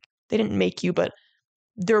they didn't make you, but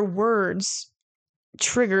their words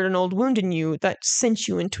triggered an old wound in you that sent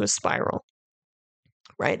you into a spiral,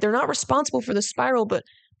 right? They're not responsible for the spiral, but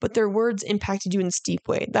their words impacted you in this deep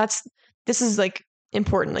way. This is like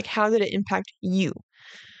important. Like, how did it impact you?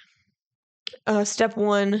 Step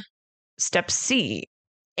 1, step C,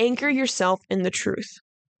 anchor yourself in the truth.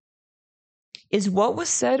 Is what was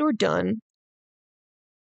said or done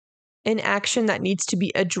an action that needs to be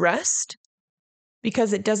addressed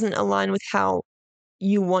because it doesn't align with how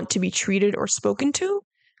you want to be treated or spoken to?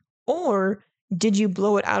 Or did you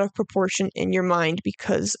blow it out of proportion in your mind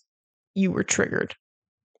because you were triggered?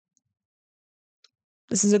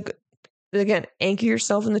 This is again, anchor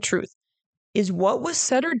yourself in the truth. Is what was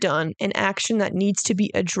said or done an action that needs to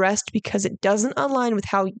be addressed because it doesn't align with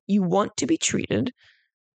how you want to be treated?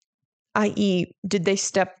 i.e., did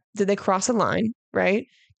they cross a line, right?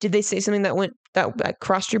 Did they say something that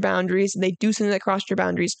crossed your boundaries? Did they do something that crossed your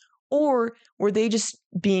boundaries? Or were they just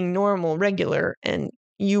being normal, regular, and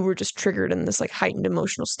you were just triggered in this like heightened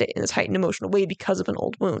emotional state, in this heightened emotional way because of an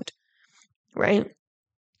old wound, right?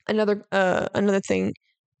 Another thing,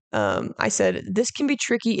 I said, this can be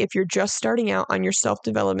tricky if you're just starting out on your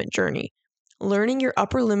self-development journey, learning your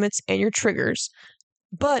upper limits and your triggers.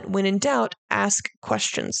 But when in doubt, ask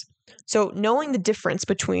questions. So knowing the difference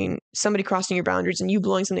between somebody crossing your boundaries and you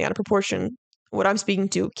blowing something out of proportion, what I'm speaking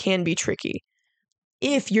to can be tricky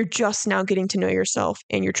if you're just now getting to know yourself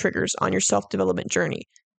and your triggers on your self-development journey.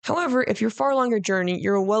 However, if you're far along your journey,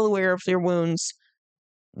 you're well aware of your wounds,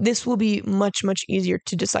 this will be much, much easier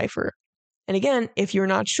to decipher. And again, if you're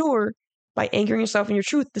not sure, by anchoring yourself in your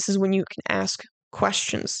truth, this is when you can ask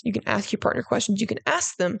questions. You can ask your partner questions. You can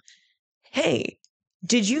ask them, hey,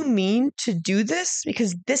 did you mean to do this?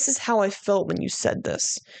 Because this is how I felt when you said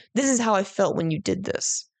this. This is how I felt when you did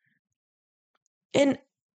this. And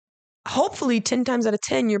hopefully 10 times out of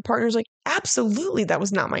 10, your partner's like, absolutely, that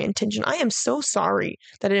was not my intention. I am so sorry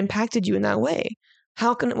that it impacted you in that way.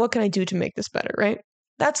 What can I do to make this better, right?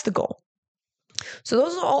 That's the goal. So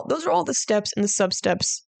those are all the steps and the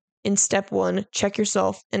sub-steps in step 1. Check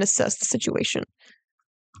yourself and assess the situation.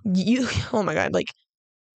 Oh my God, like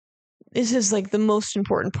this is like the most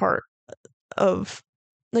important part of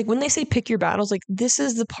like when they say pick your battles, like this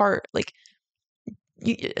is the part, like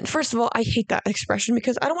first of all, I hate that expression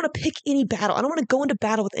because I don't want to pick any battle. I don't want to go into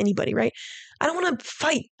battle with anybody, right? I don't want to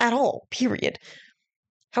fight at all, period.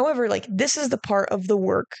 However, like this is the part of the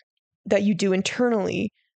work that you do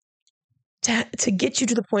internally to get you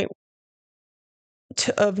to the point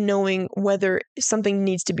of knowing whether something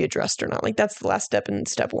needs to be addressed or not. Like that's the last step in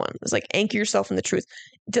step 1. It's like anchor yourself in the truth.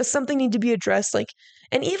 Does something need to be addressed? Like,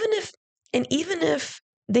 and even if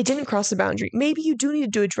they didn't cross the boundary, maybe you do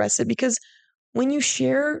need to address it, because when you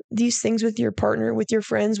share these things with your partner, with your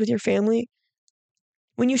friends, with your family,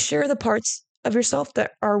 when you share the parts of yourself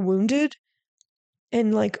that are wounded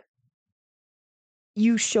and like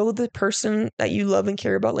you show the person that you love and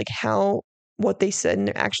care about, like how what they said in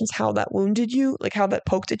their actions, how that wounded you, like how that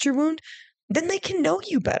poked at your wound, then they can know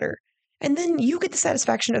you better. And then you get the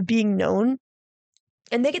satisfaction of being known,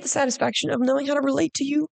 and they get the satisfaction of knowing how to relate to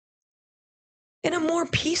you in a more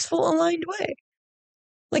peaceful, aligned way.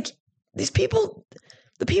 Like these people,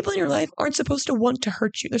 the people in your life aren't supposed to want to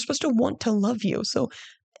hurt you. They're supposed to want to love you. So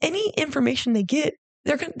any information they get,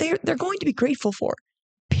 they're going to be grateful for.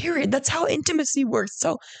 Period. That's how intimacy works.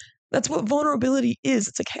 So that's what vulnerability is.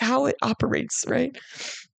 It's like how it operates, right?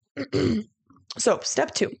 So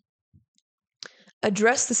step 2,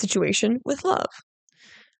 address the situation with love,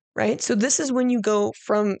 right? So this is when you go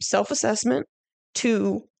from self-assessment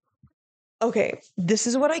to, okay, this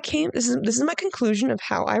is my conclusion of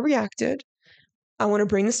how I reacted. I want to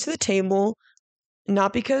bring this to the table,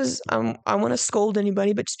 not because I want to scold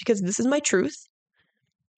anybody, but just because this is my truth,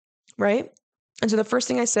 right? And so the first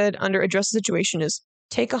thing I said under address the situation is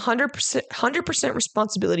take 100%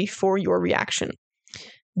 responsibility for your reaction.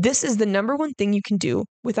 This is the number one thing you can do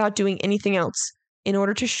without doing anything else in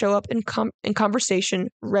order to show up in conversation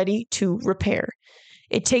ready to repair.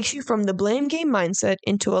 It takes you from the blame game mindset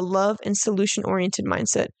into a love and solution-oriented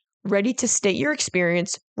mindset, ready to state your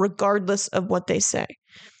experience regardless of what they say,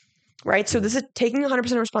 right? So this is taking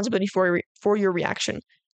 100% responsibility for your reaction.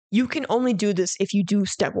 You can only do this if you do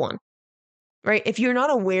step 1, right? If you're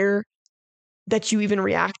not aware that you even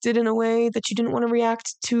reacted in a way that you didn't want to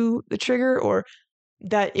react to the trigger, or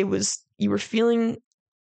that you were feeling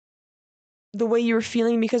the way you were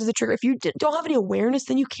feeling because of the trigger, if you don't have any awareness,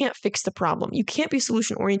 then you can't fix the problem. You can't be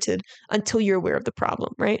solution oriented until you're aware of the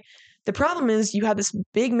problem, right? The problem is you have this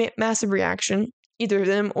big, massive reaction, either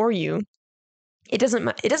them or you. It doesn't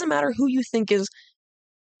matter who you think is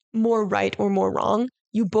more right or more wrong.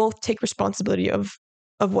 You both take responsibility of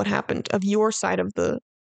what happened, of your side of the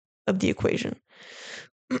equation.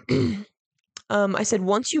 I said,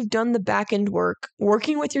 once you've done the back end work,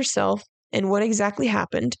 working with yourself and what exactly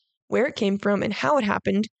happened, where it came from, and how it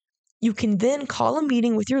happened, you can then call a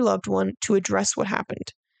meeting with your loved one to address what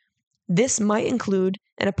happened. This might include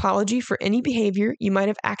an apology for any behavior you might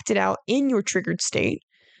have acted out in your triggered state.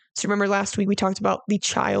 So remember last week we talked about the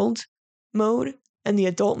child mode and the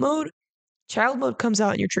adult mode. Child mode comes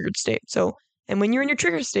out in your triggered state. So, and when you're in your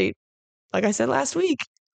triggered state, like I said last week,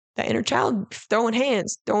 that inner child throwing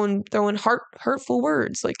hands, throwing hurtful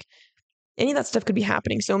words, like any of that stuff could be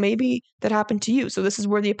happening. So maybe that happened to you. So this is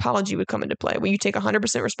where the apology would come into play. When you take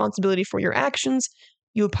 100% responsibility for your actions,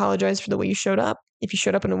 you apologize for the way you showed up. If you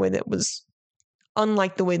showed up in a way that was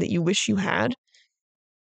unlike the way that you wish you had,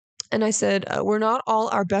 And I said, we're not all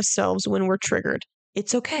our best selves when we're triggered.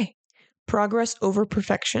 It's okay. Progress over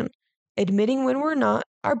perfection. Admitting when we're not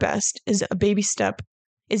our best is baby step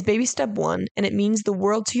one, and it means the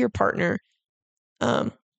world to your partner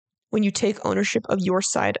when you take ownership of your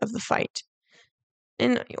side of the fight.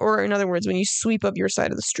 Or in other words, when you sweep up your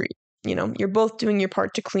side of the street. You're both doing your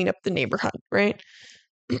part to clean up the neighborhood, right?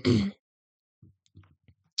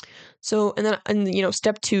 So,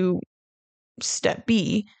 step 2, step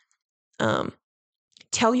B,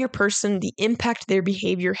 tell your person the impact their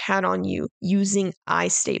behavior had on you using I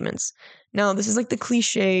statements. Now, this is like the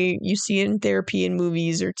cliche you see in therapy and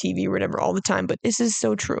movies or TV or whatever all the time, but this is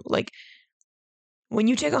so true. Like, when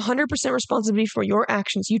you take 100% responsibility for your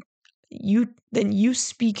actions, then you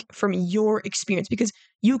speak from your experience, because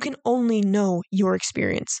you can only know your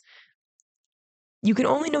experience. You can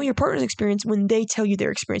only know your partner's experience when they tell you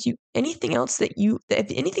their experience. Anything that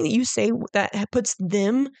you say that puts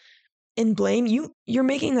them in blame, you're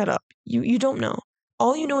making that up. You don't know.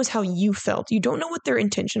 All you know is how you felt. You don't know what their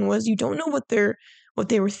intention was. You don't know what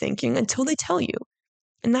they were thinking until they tell you.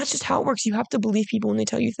 And that's just how it works. You have to believe people when they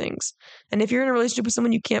tell you things. And if you're in a relationship with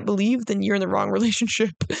someone you can't believe, then you're in the wrong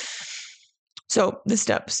relationship. So the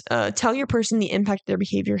steps: tell your person the impact their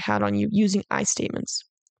behavior had on you using I statements.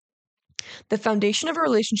 The foundation of a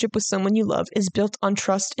relationship with someone you love is built on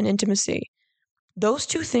trust and intimacy. Those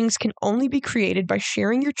two things can only be created by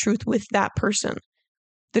sharing your truth with that person.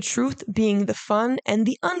 The truth being the fun and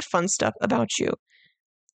the unfun stuff about you.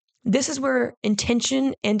 This is where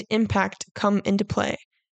intention and impact come into play.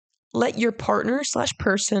 Let your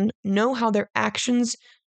partner/person know how their actions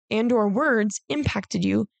and/or words impacted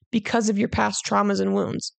you because of your past traumas and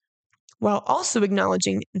wounds, while also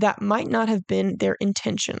acknowledging that might not have been their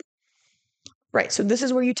intention. Right, so this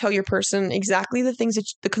is where you tell your person exactly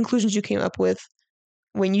the conclusions you came up with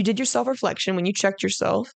when you did your self-reflection, when you checked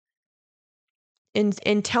yourself,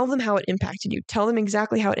 and tell them how it impacted you. Tell them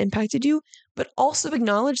exactly how it impacted you, but also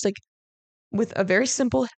acknowledge, like, with a very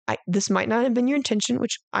simple, this might not have been your intention,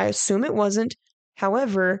 which I assume it wasn't.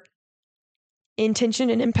 However, intention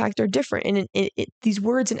and impact are different, and these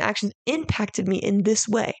words and actions impacted me in this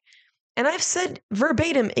way. And I've said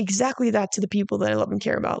verbatim exactly that to the people that I love and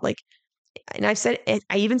care about. Like, and I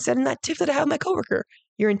even said in that tip that I have with my coworker,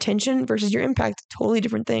 your intention versus your impact, totally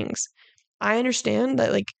different things. I understand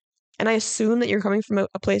that, like, and I assume that you're coming from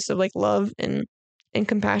a place of like love and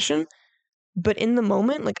compassion. But in the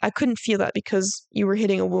moment, like, I couldn't feel that because you were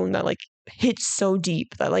hitting a wound that like hit so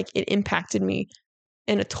deep that like it impacted me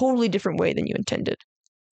in a totally different way than you intended.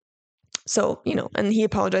 So, and he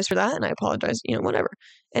apologized for that, and I apologized, whatever.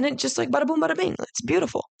 And it just like bada boom, bada bing. It's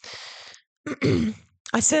beautiful.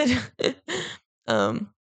 I said,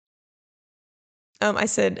 I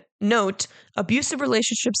said, note, abusive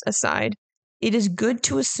relationships aside, it is good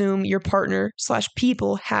to assume your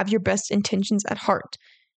partner/people have your best intentions at heart,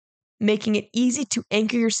 making it easy to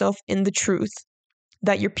anchor yourself in the truth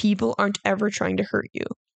that your people aren't ever trying to hurt you.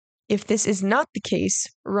 If this is not the case,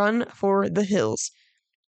 run for the hills.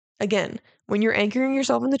 Again, when you're anchoring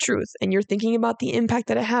yourself in the truth and you're thinking about the impact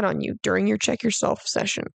that it had on you during your check yourself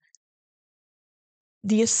session,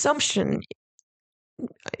 the assumption,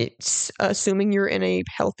 it's assuming you're in a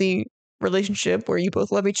healthy relationship where you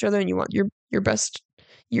both love each other and you want your best,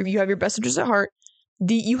 you have your best interest at heart.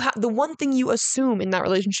 The one thing you assume in that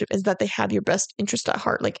relationship is that they have your best interest at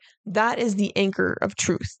heart. Like, that is the anchor of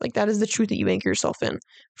truth. Like, that is the truth that you anchor yourself in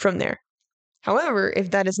from there. However, if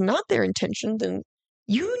that is not their intention, then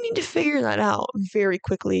you need to figure that out very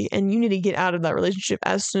quickly, and you need to get out of that relationship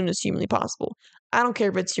as soon as humanly possible. I don't care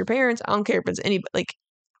if it's your parents. I don't care if it's anybody. Like,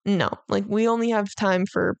 no. Like, we only have time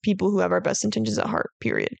for people who have our best intentions at heart,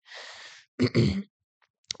 period.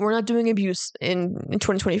 We're not doing abuse in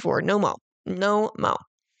 2024. No mo. No mo.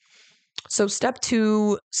 So step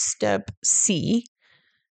 2, step C,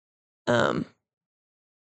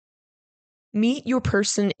 meet your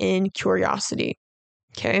person in curiosity.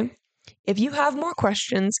 Okay? If you have more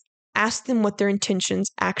questions, ask them what their intentions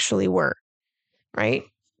actually were, right?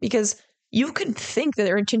 Because you could think that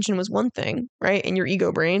their intention was one thing, right? In your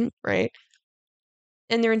ego brain, right?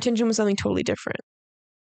 And their intention was something totally different.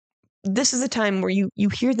 This is a time where you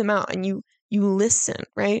hear them out and you listen,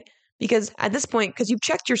 right? Because at this point, because you've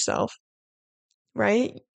checked yourself,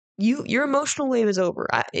 right? Your emotional wave is over.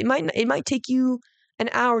 It might take you an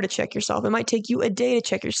hour to check yourself. It might take you a day to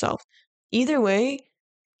check yourself. Either way,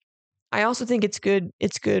 I also think it's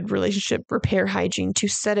good relationship repair hygiene to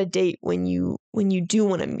set a date when you do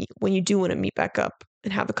want to meet back up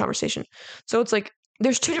and have a conversation. So it's like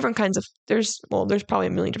there's two different kinds of there's probably a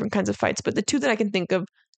million different kinds of fights, but the two that I can think of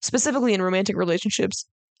specifically in romantic relationships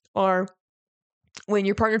are when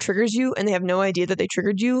your partner triggers you and they have no idea that they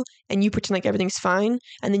triggered you and you pretend like everything's fine,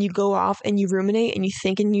 and then you go off and you ruminate and you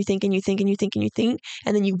think and you think and you think and you think and you think,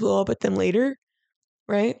 and then you blow up at them later,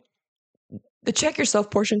 right? The check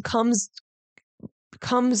yourself portion comes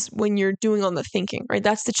when you're doing all the thinking, right?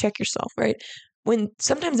 That's the check yourself, right? When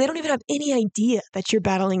sometimes they don't even have any idea that you're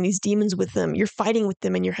battling these demons with them. You're fighting with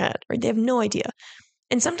them in your head, right? They have no idea.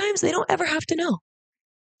 And sometimes they don't ever have to know.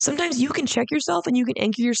 Sometimes you can check yourself and you can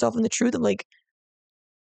anchor yourself in the truth of like,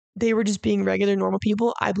 they were just being regular, normal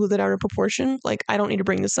people. I blew that out of proportion. Like, I don't need to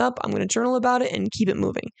bring this up. I'm going to journal about it and keep it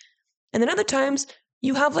moving. And then other times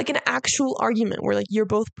you have like an actual argument where like you're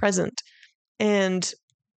both present and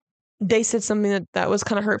they said something that was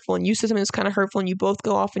kind of hurtful and you said something that's kind of hurtful and you both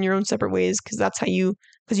go off in your own separate ways because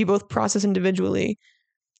you both process individually.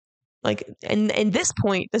 Like, and this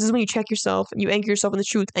point, this is when you check yourself and you anchor yourself in the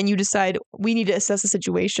truth and you decide we need to assess the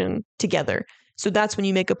situation together. So that's when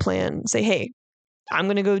you make a plan. Say, hey, I'm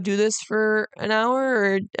going to go do this for an hour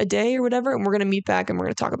or a day or whatever, and we're going to meet back and we're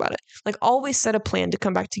going to talk about it. Like, always set a plan to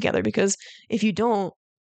come back together, because if you don't,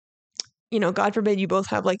 God forbid you both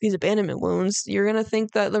have like these abandonment wounds, you're going to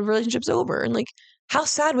think that the relationship's over. And like, how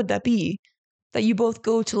sad would that be that you both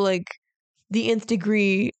go to like the nth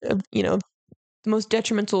degree of, the most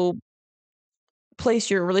detrimental place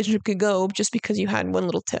your relationship could go just because you had one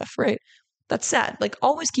little tiff, right? That's sad. Like,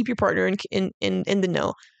 always keep your partner in the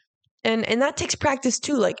know. And that takes practice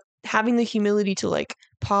too, like having the humility to like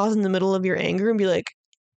pause in the middle of your anger and be like,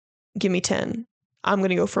 give me 10. I'm going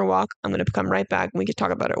to go for a walk. I'm going to come right back and we can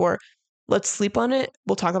talk about it. Or let's sleep on it.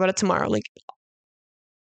 We'll talk about it tomorrow. Like,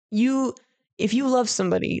 if you love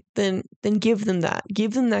somebody, then give them that.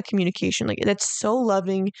 Give them that communication. Like, that's so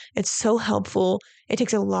loving. It's so helpful. It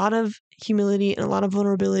takes a lot of humility and a lot of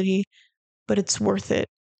vulnerability, but it's worth it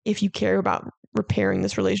if you care about repairing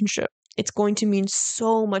this relationship. It's going to mean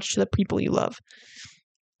so much to the people you love.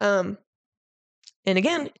 And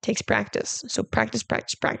again, it takes practice. So practice.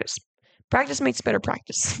 Practice makes better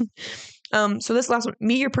practice. So this last one,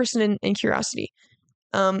 meet your person in curiosity.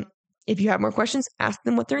 If you have more questions, ask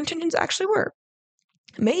them what their intentions actually were.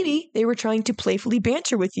 Maybe they were trying to playfully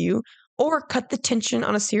banter with you or cut the tension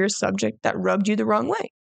on a serious subject that rubbed you the wrong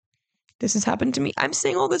way. This has happened to me. I'm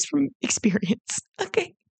saying all this from experience.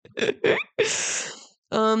 Okay.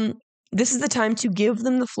 This is the time to give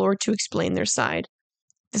them the floor to explain their side.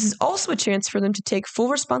 This is also a chance for them to take full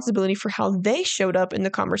responsibility for how they showed up in the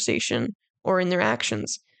conversation or in their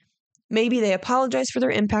actions. Maybe they apologize for their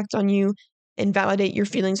impact on you and validate your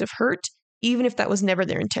feelings of hurt, even if that was never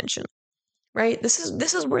their intention. Right? This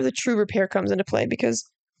is where the true repair comes into play, because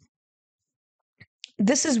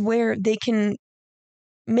this is where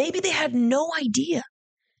maybe they had no idea.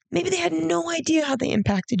 Maybe they had no idea how they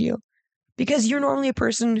impacted you. Because you're normally a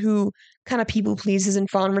person who kind of people pleases and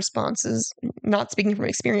fond responses, not speaking from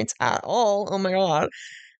experience at all. Oh my God.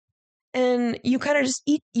 And you kind of just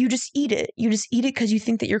eat it. You just eat it because you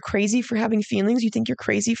think that you're crazy for having feelings. You think you're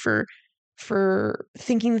crazy for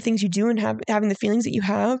thinking the things you do and having the feelings that you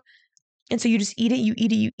have. And so you just eat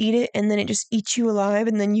it, and then it just eats you alive,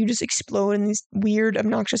 and then you just explode in these weird,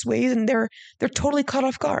 obnoxious ways, and they're totally caught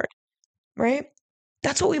off guard, right?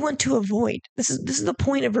 That's what we want to avoid. This is the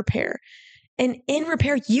point of repair. And in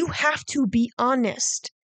repair, you have to be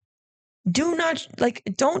honest. Don't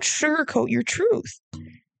sugarcoat your truth.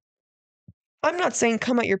 I'm not saying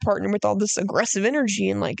come at your partner with all this aggressive energy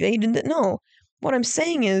and like they didn't know. What I'm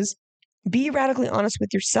saying is be radically honest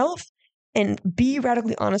with yourself and be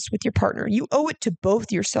radically honest with your partner. You owe it to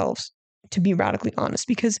both yourselves to be radically honest,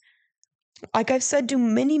 because like I've said to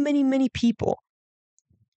many, many, many people,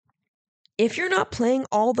 if you're not playing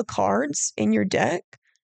all the cards in your deck,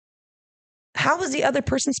 how is the other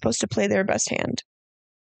person supposed to play their best hand?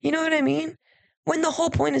 You know what I mean? When the whole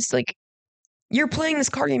point is like, you're playing this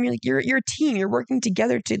card game, you're a team, you're working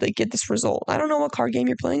together to like get this result. I don't know what card game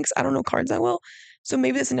you're playing because I don't know cards that well. So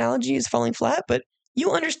maybe this analogy is falling flat, but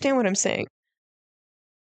you understand what I'm saying.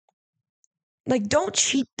 Like, don't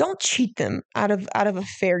cheat them out of a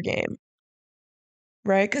fair game.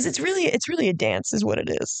 Right? Because it's really a dance is what it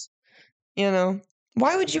is.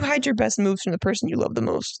 Why would you hide your best moves from the person you love the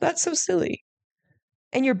most? That's so silly.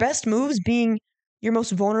 And your best moves being your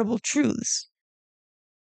most vulnerable truths.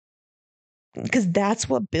 Because that's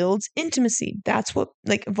what builds intimacy. That's what,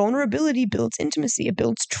 like, vulnerability builds intimacy. It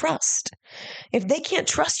builds trust. If they can't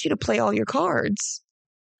trust you to play all your cards,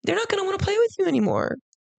 they're not going to want to play with you anymore.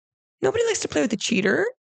 Nobody likes to play with a cheater.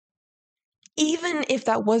 Even if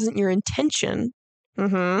that wasn't your intention,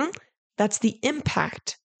 that's the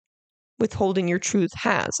impact withholding your truth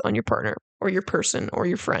has on your partner or your person or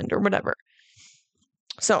your friend or whatever.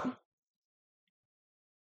 So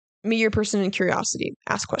meet your person in curiosity.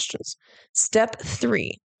 Ask questions. Step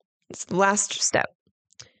 3. It's the last step.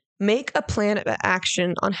 Make a plan of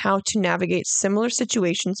action on how to navigate similar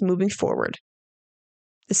situations moving forward.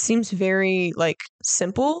 This seems very,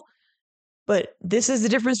 simple, but this is the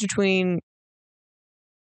difference between,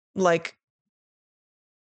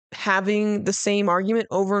 having the same argument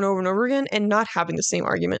over and over and over again and not having the same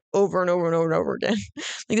argument over and over and over and over again.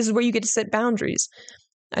 This is where you get to set boundaries.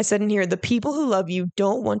 I said in here, the people who love you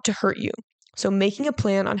don't want to hurt you. So making a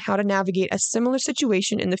plan on how to navigate a similar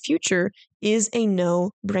situation in the future is a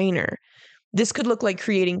no-brainer. This could look like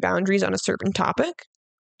creating boundaries on a certain topic.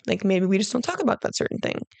 Like maybe we just don't talk about that certain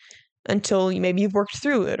thing until maybe you've worked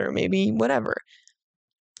through it or maybe whatever.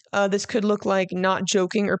 This could look like not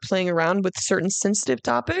joking or playing around with certain sensitive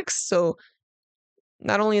topics. So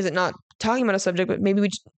not only is it not talking about a subject, but maybe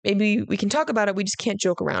we can talk about it. We just can't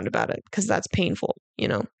joke around about it because that's painful,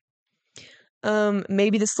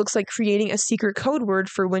 Maybe this looks like creating a secret code word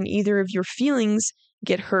for when either of your feelings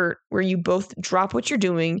get hurt, where you both drop what you're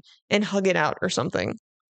doing and hug it out or something.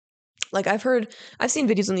 I've seen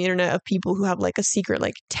videos on the internet of people who have a secret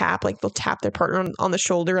tap, they'll tap their partner on the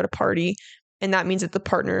shoulder at a party, and that means that the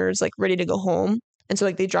partner is ready to go home, and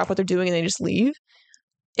so they drop what they're doing and they just leave.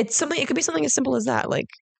 It could be something as simple as that,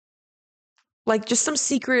 just some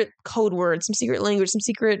secret code word, some secret language, some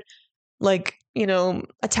secret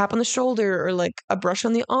a tap on the shoulder or a brush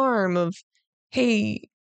on the arm of, hey,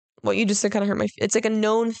 what you just said kind of hurt my it's a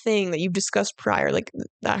known thing that you've discussed prior,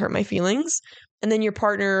 that hurt my feelings. And then your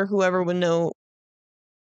partner, whoever would know,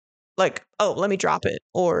 oh, let me drop it,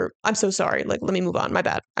 or I'm so sorry, let me move on, my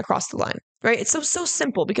bad, I crossed the line, right? It's so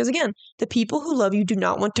simple because, again, the people who love you do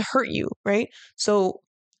not want to hurt you, right? So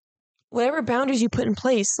whatever boundaries you put in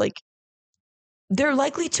place, they're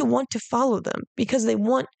likely to want to follow them because they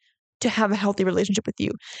want to have a healthy relationship with you.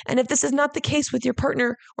 And if this is not the case with your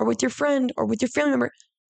partner or with your friend or with your family member,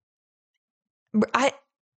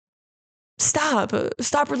 stop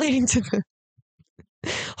relating to them.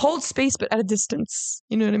 Hold space, but at a distance.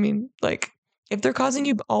 You know what I mean? If they're causing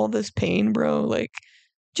you all this pain, bro,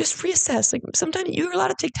 just reassess. Sometimes you're allowed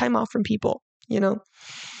to take time off from people,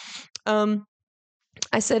 I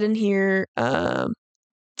said in here,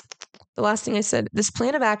 the last thing I said, this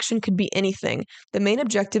plan of action could be anything. The main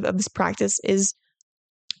objective of this practice is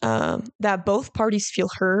that both parties feel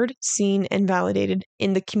heard, seen, and validated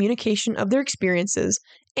in the communication of their experiences,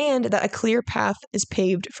 and that a clear path is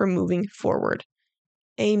paved for moving forward.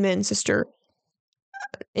 Amen, sister.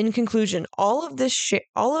 In conclusion, all of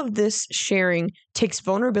this sharing takes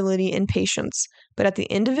vulnerability and patience, but at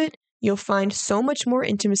the end of it, you'll find so much more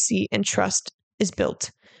intimacy and trust is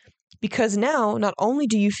built. Because now, not only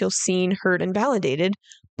do you feel seen, heard, and validated,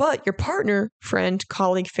 but your partner, friend,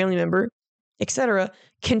 colleague, family member, etc.,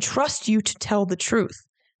 can trust you to tell the truth,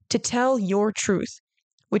 to tell your truth,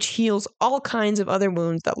 which heals all kinds of other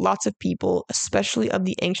wounds that lots of people, especially of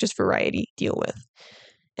the anxious variety, deal with.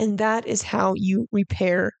 And that is how you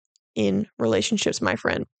repair in relationships, my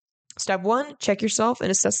friend. Step 1, check yourself and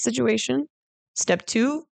assess the situation. Step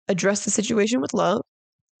 2, address the situation with love.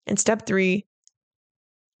 And step 3,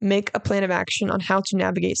 make a plan of action on how to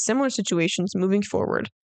navigate similar situations moving forward.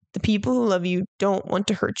 The people who love you don't want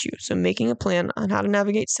to hurt you, so making a plan on how to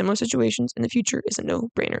navigate similar situations in the future is a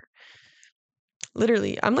no-brainer.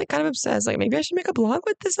 Literally, I'm kind of obsessed. Maybe I should make a blog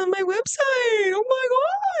with this on my website. Oh my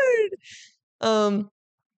god.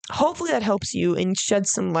 Hopefully that helps you and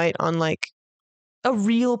sheds some light on a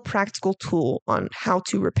real practical tool on how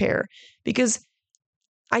to repair. Because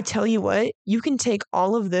I tell you what, you can take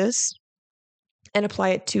all of this and apply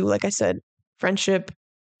it to, like I said, friendship,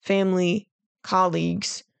 family,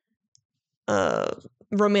 colleagues,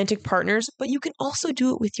 romantic partners, but you can also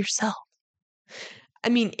do it with yourself. I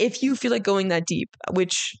mean, if you feel like going that deep,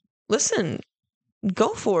 which, listen, go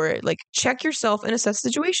for it. Check yourself and assess the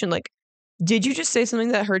situation. Did you just say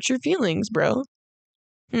something that hurts your feelings, bro?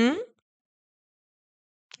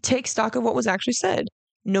 Take stock of what was actually said.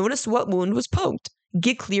 Notice what wound was poked.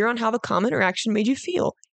 Get clear on how the comment or action made you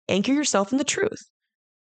feel. Anchor yourself in the truth.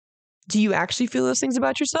 Do you actually feel those things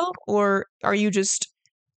about yourself, or are you just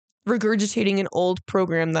regurgitating an old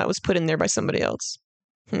program that was put in there by somebody else?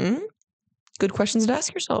 Good questions to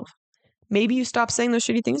ask yourself. Maybe you stop saying those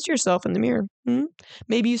shitty things to yourself in the mirror.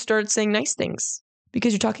 Maybe you start saying nice things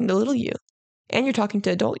because you're talking to little you and you're talking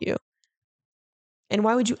to adult you. And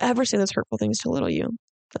why would you ever say those hurtful things to little you?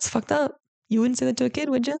 That's fucked up. You wouldn't say that to a kid,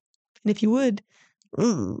 would you? And if you would,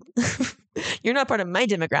 you're not part of my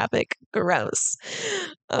demographic. Gross.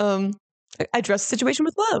 Address the situation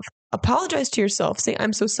with love. Apologize to yourself. Say,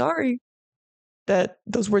 I'm so sorry that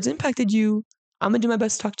those words impacted you. I'm going to do my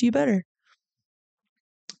best to talk to you better.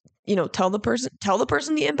 tell the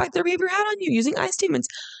person the impact their behavior had on you using I statements.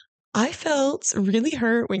 I felt really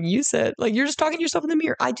hurt when you said, like, you're just talking to yourself in the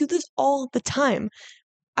mirror. I do this all the time.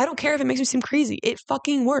 I don't care if it makes me seem crazy. It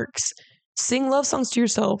fucking works. Sing love songs to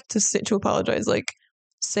yourself to apologize. Like,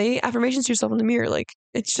 say affirmations to yourself in the mirror. Like,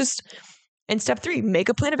 it's just. And step 3, make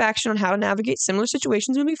a plan of action on how to navigate similar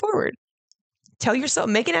situations moving forward. Tell yourself,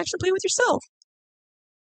 make an action plan with yourself.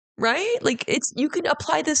 Right? Like, you can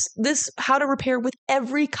apply this how to repair with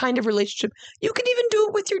every kind of relationship. You can even do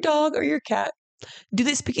it with your dog or your cat. Do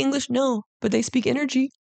they speak English? No, but they speak energy.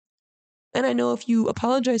 And I know if you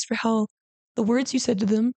apologize for how the words you said to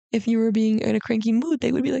them, if you were being in a cranky mood,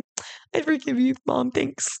 they would be like, I forgive you, Mom,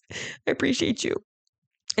 thanks. I appreciate you.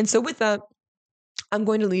 And so with that, I'm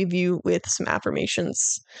going to leave you with some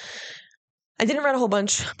affirmations. I didn't write a whole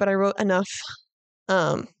bunch, but I wrote enough.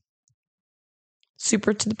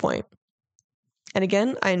 Super to the point. And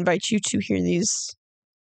again, I invite you to hear these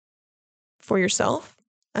for yourself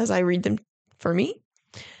as I read them for me.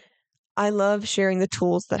 I love sharing the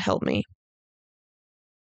tools that help me.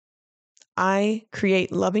 I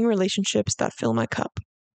create loving relationships that fill my cup.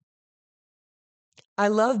 I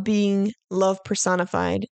love being love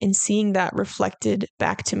personified and seeing that reflected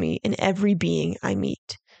back to me in every being I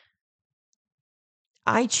meet.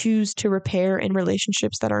 I choose to repair in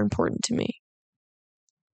relationships that are important to me.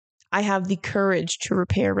 I have the courage to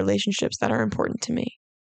repair relationships that are important to me.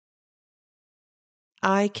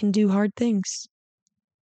 I can do hard things.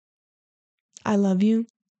 I love you.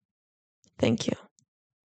 Thank you.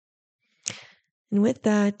 And with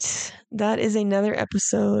that, that is another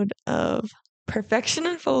episode of Perfection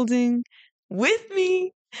Unfolding with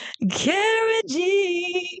me, Kara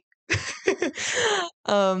G.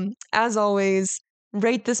 As always,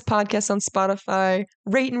 rate this podcast on Spotify,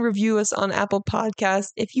 rate and review us on Apple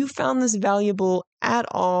Podcasts. If you found this valuable at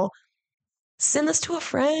all, send this to a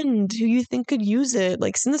friend who you think could use it.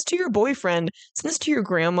 Like, send this to your boyfriend, send this to your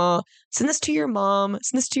grandma, send this to your mom,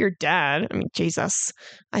 send this to your dad. I mean, Jesus,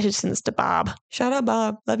 I should send this to Bob. Shout out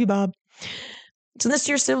Bob. Love you, Bob. Send this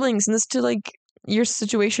to your siblings, send this to, like, your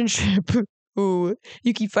situationship who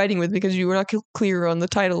you keep fighting with because you were not clear on the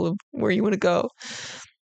title of where you want to go.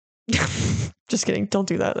 Just kidding. Don't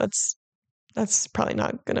do that. That's probably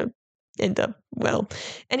not gonna end up well.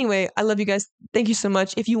 Anyway, I love you guys. Thank you so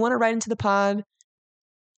much. If you want to write into the pod,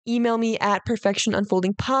 email me at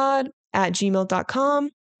perfectionunfoldingpod@gmail.com.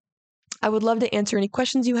 I would love to answer any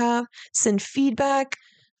questions you have. Send feedback.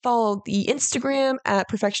 Follow the Instagram at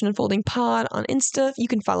perfectionunfoldingpod on Insta. You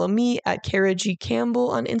can follow me at Kara G. Campbell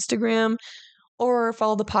on Instagram, or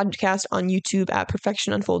follow the podcast on YouTube at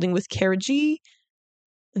Perfection Unfolding with Kara G.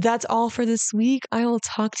 That's all for this week. I will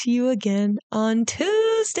talk to you again on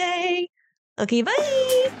Tuesday. Okay, bye.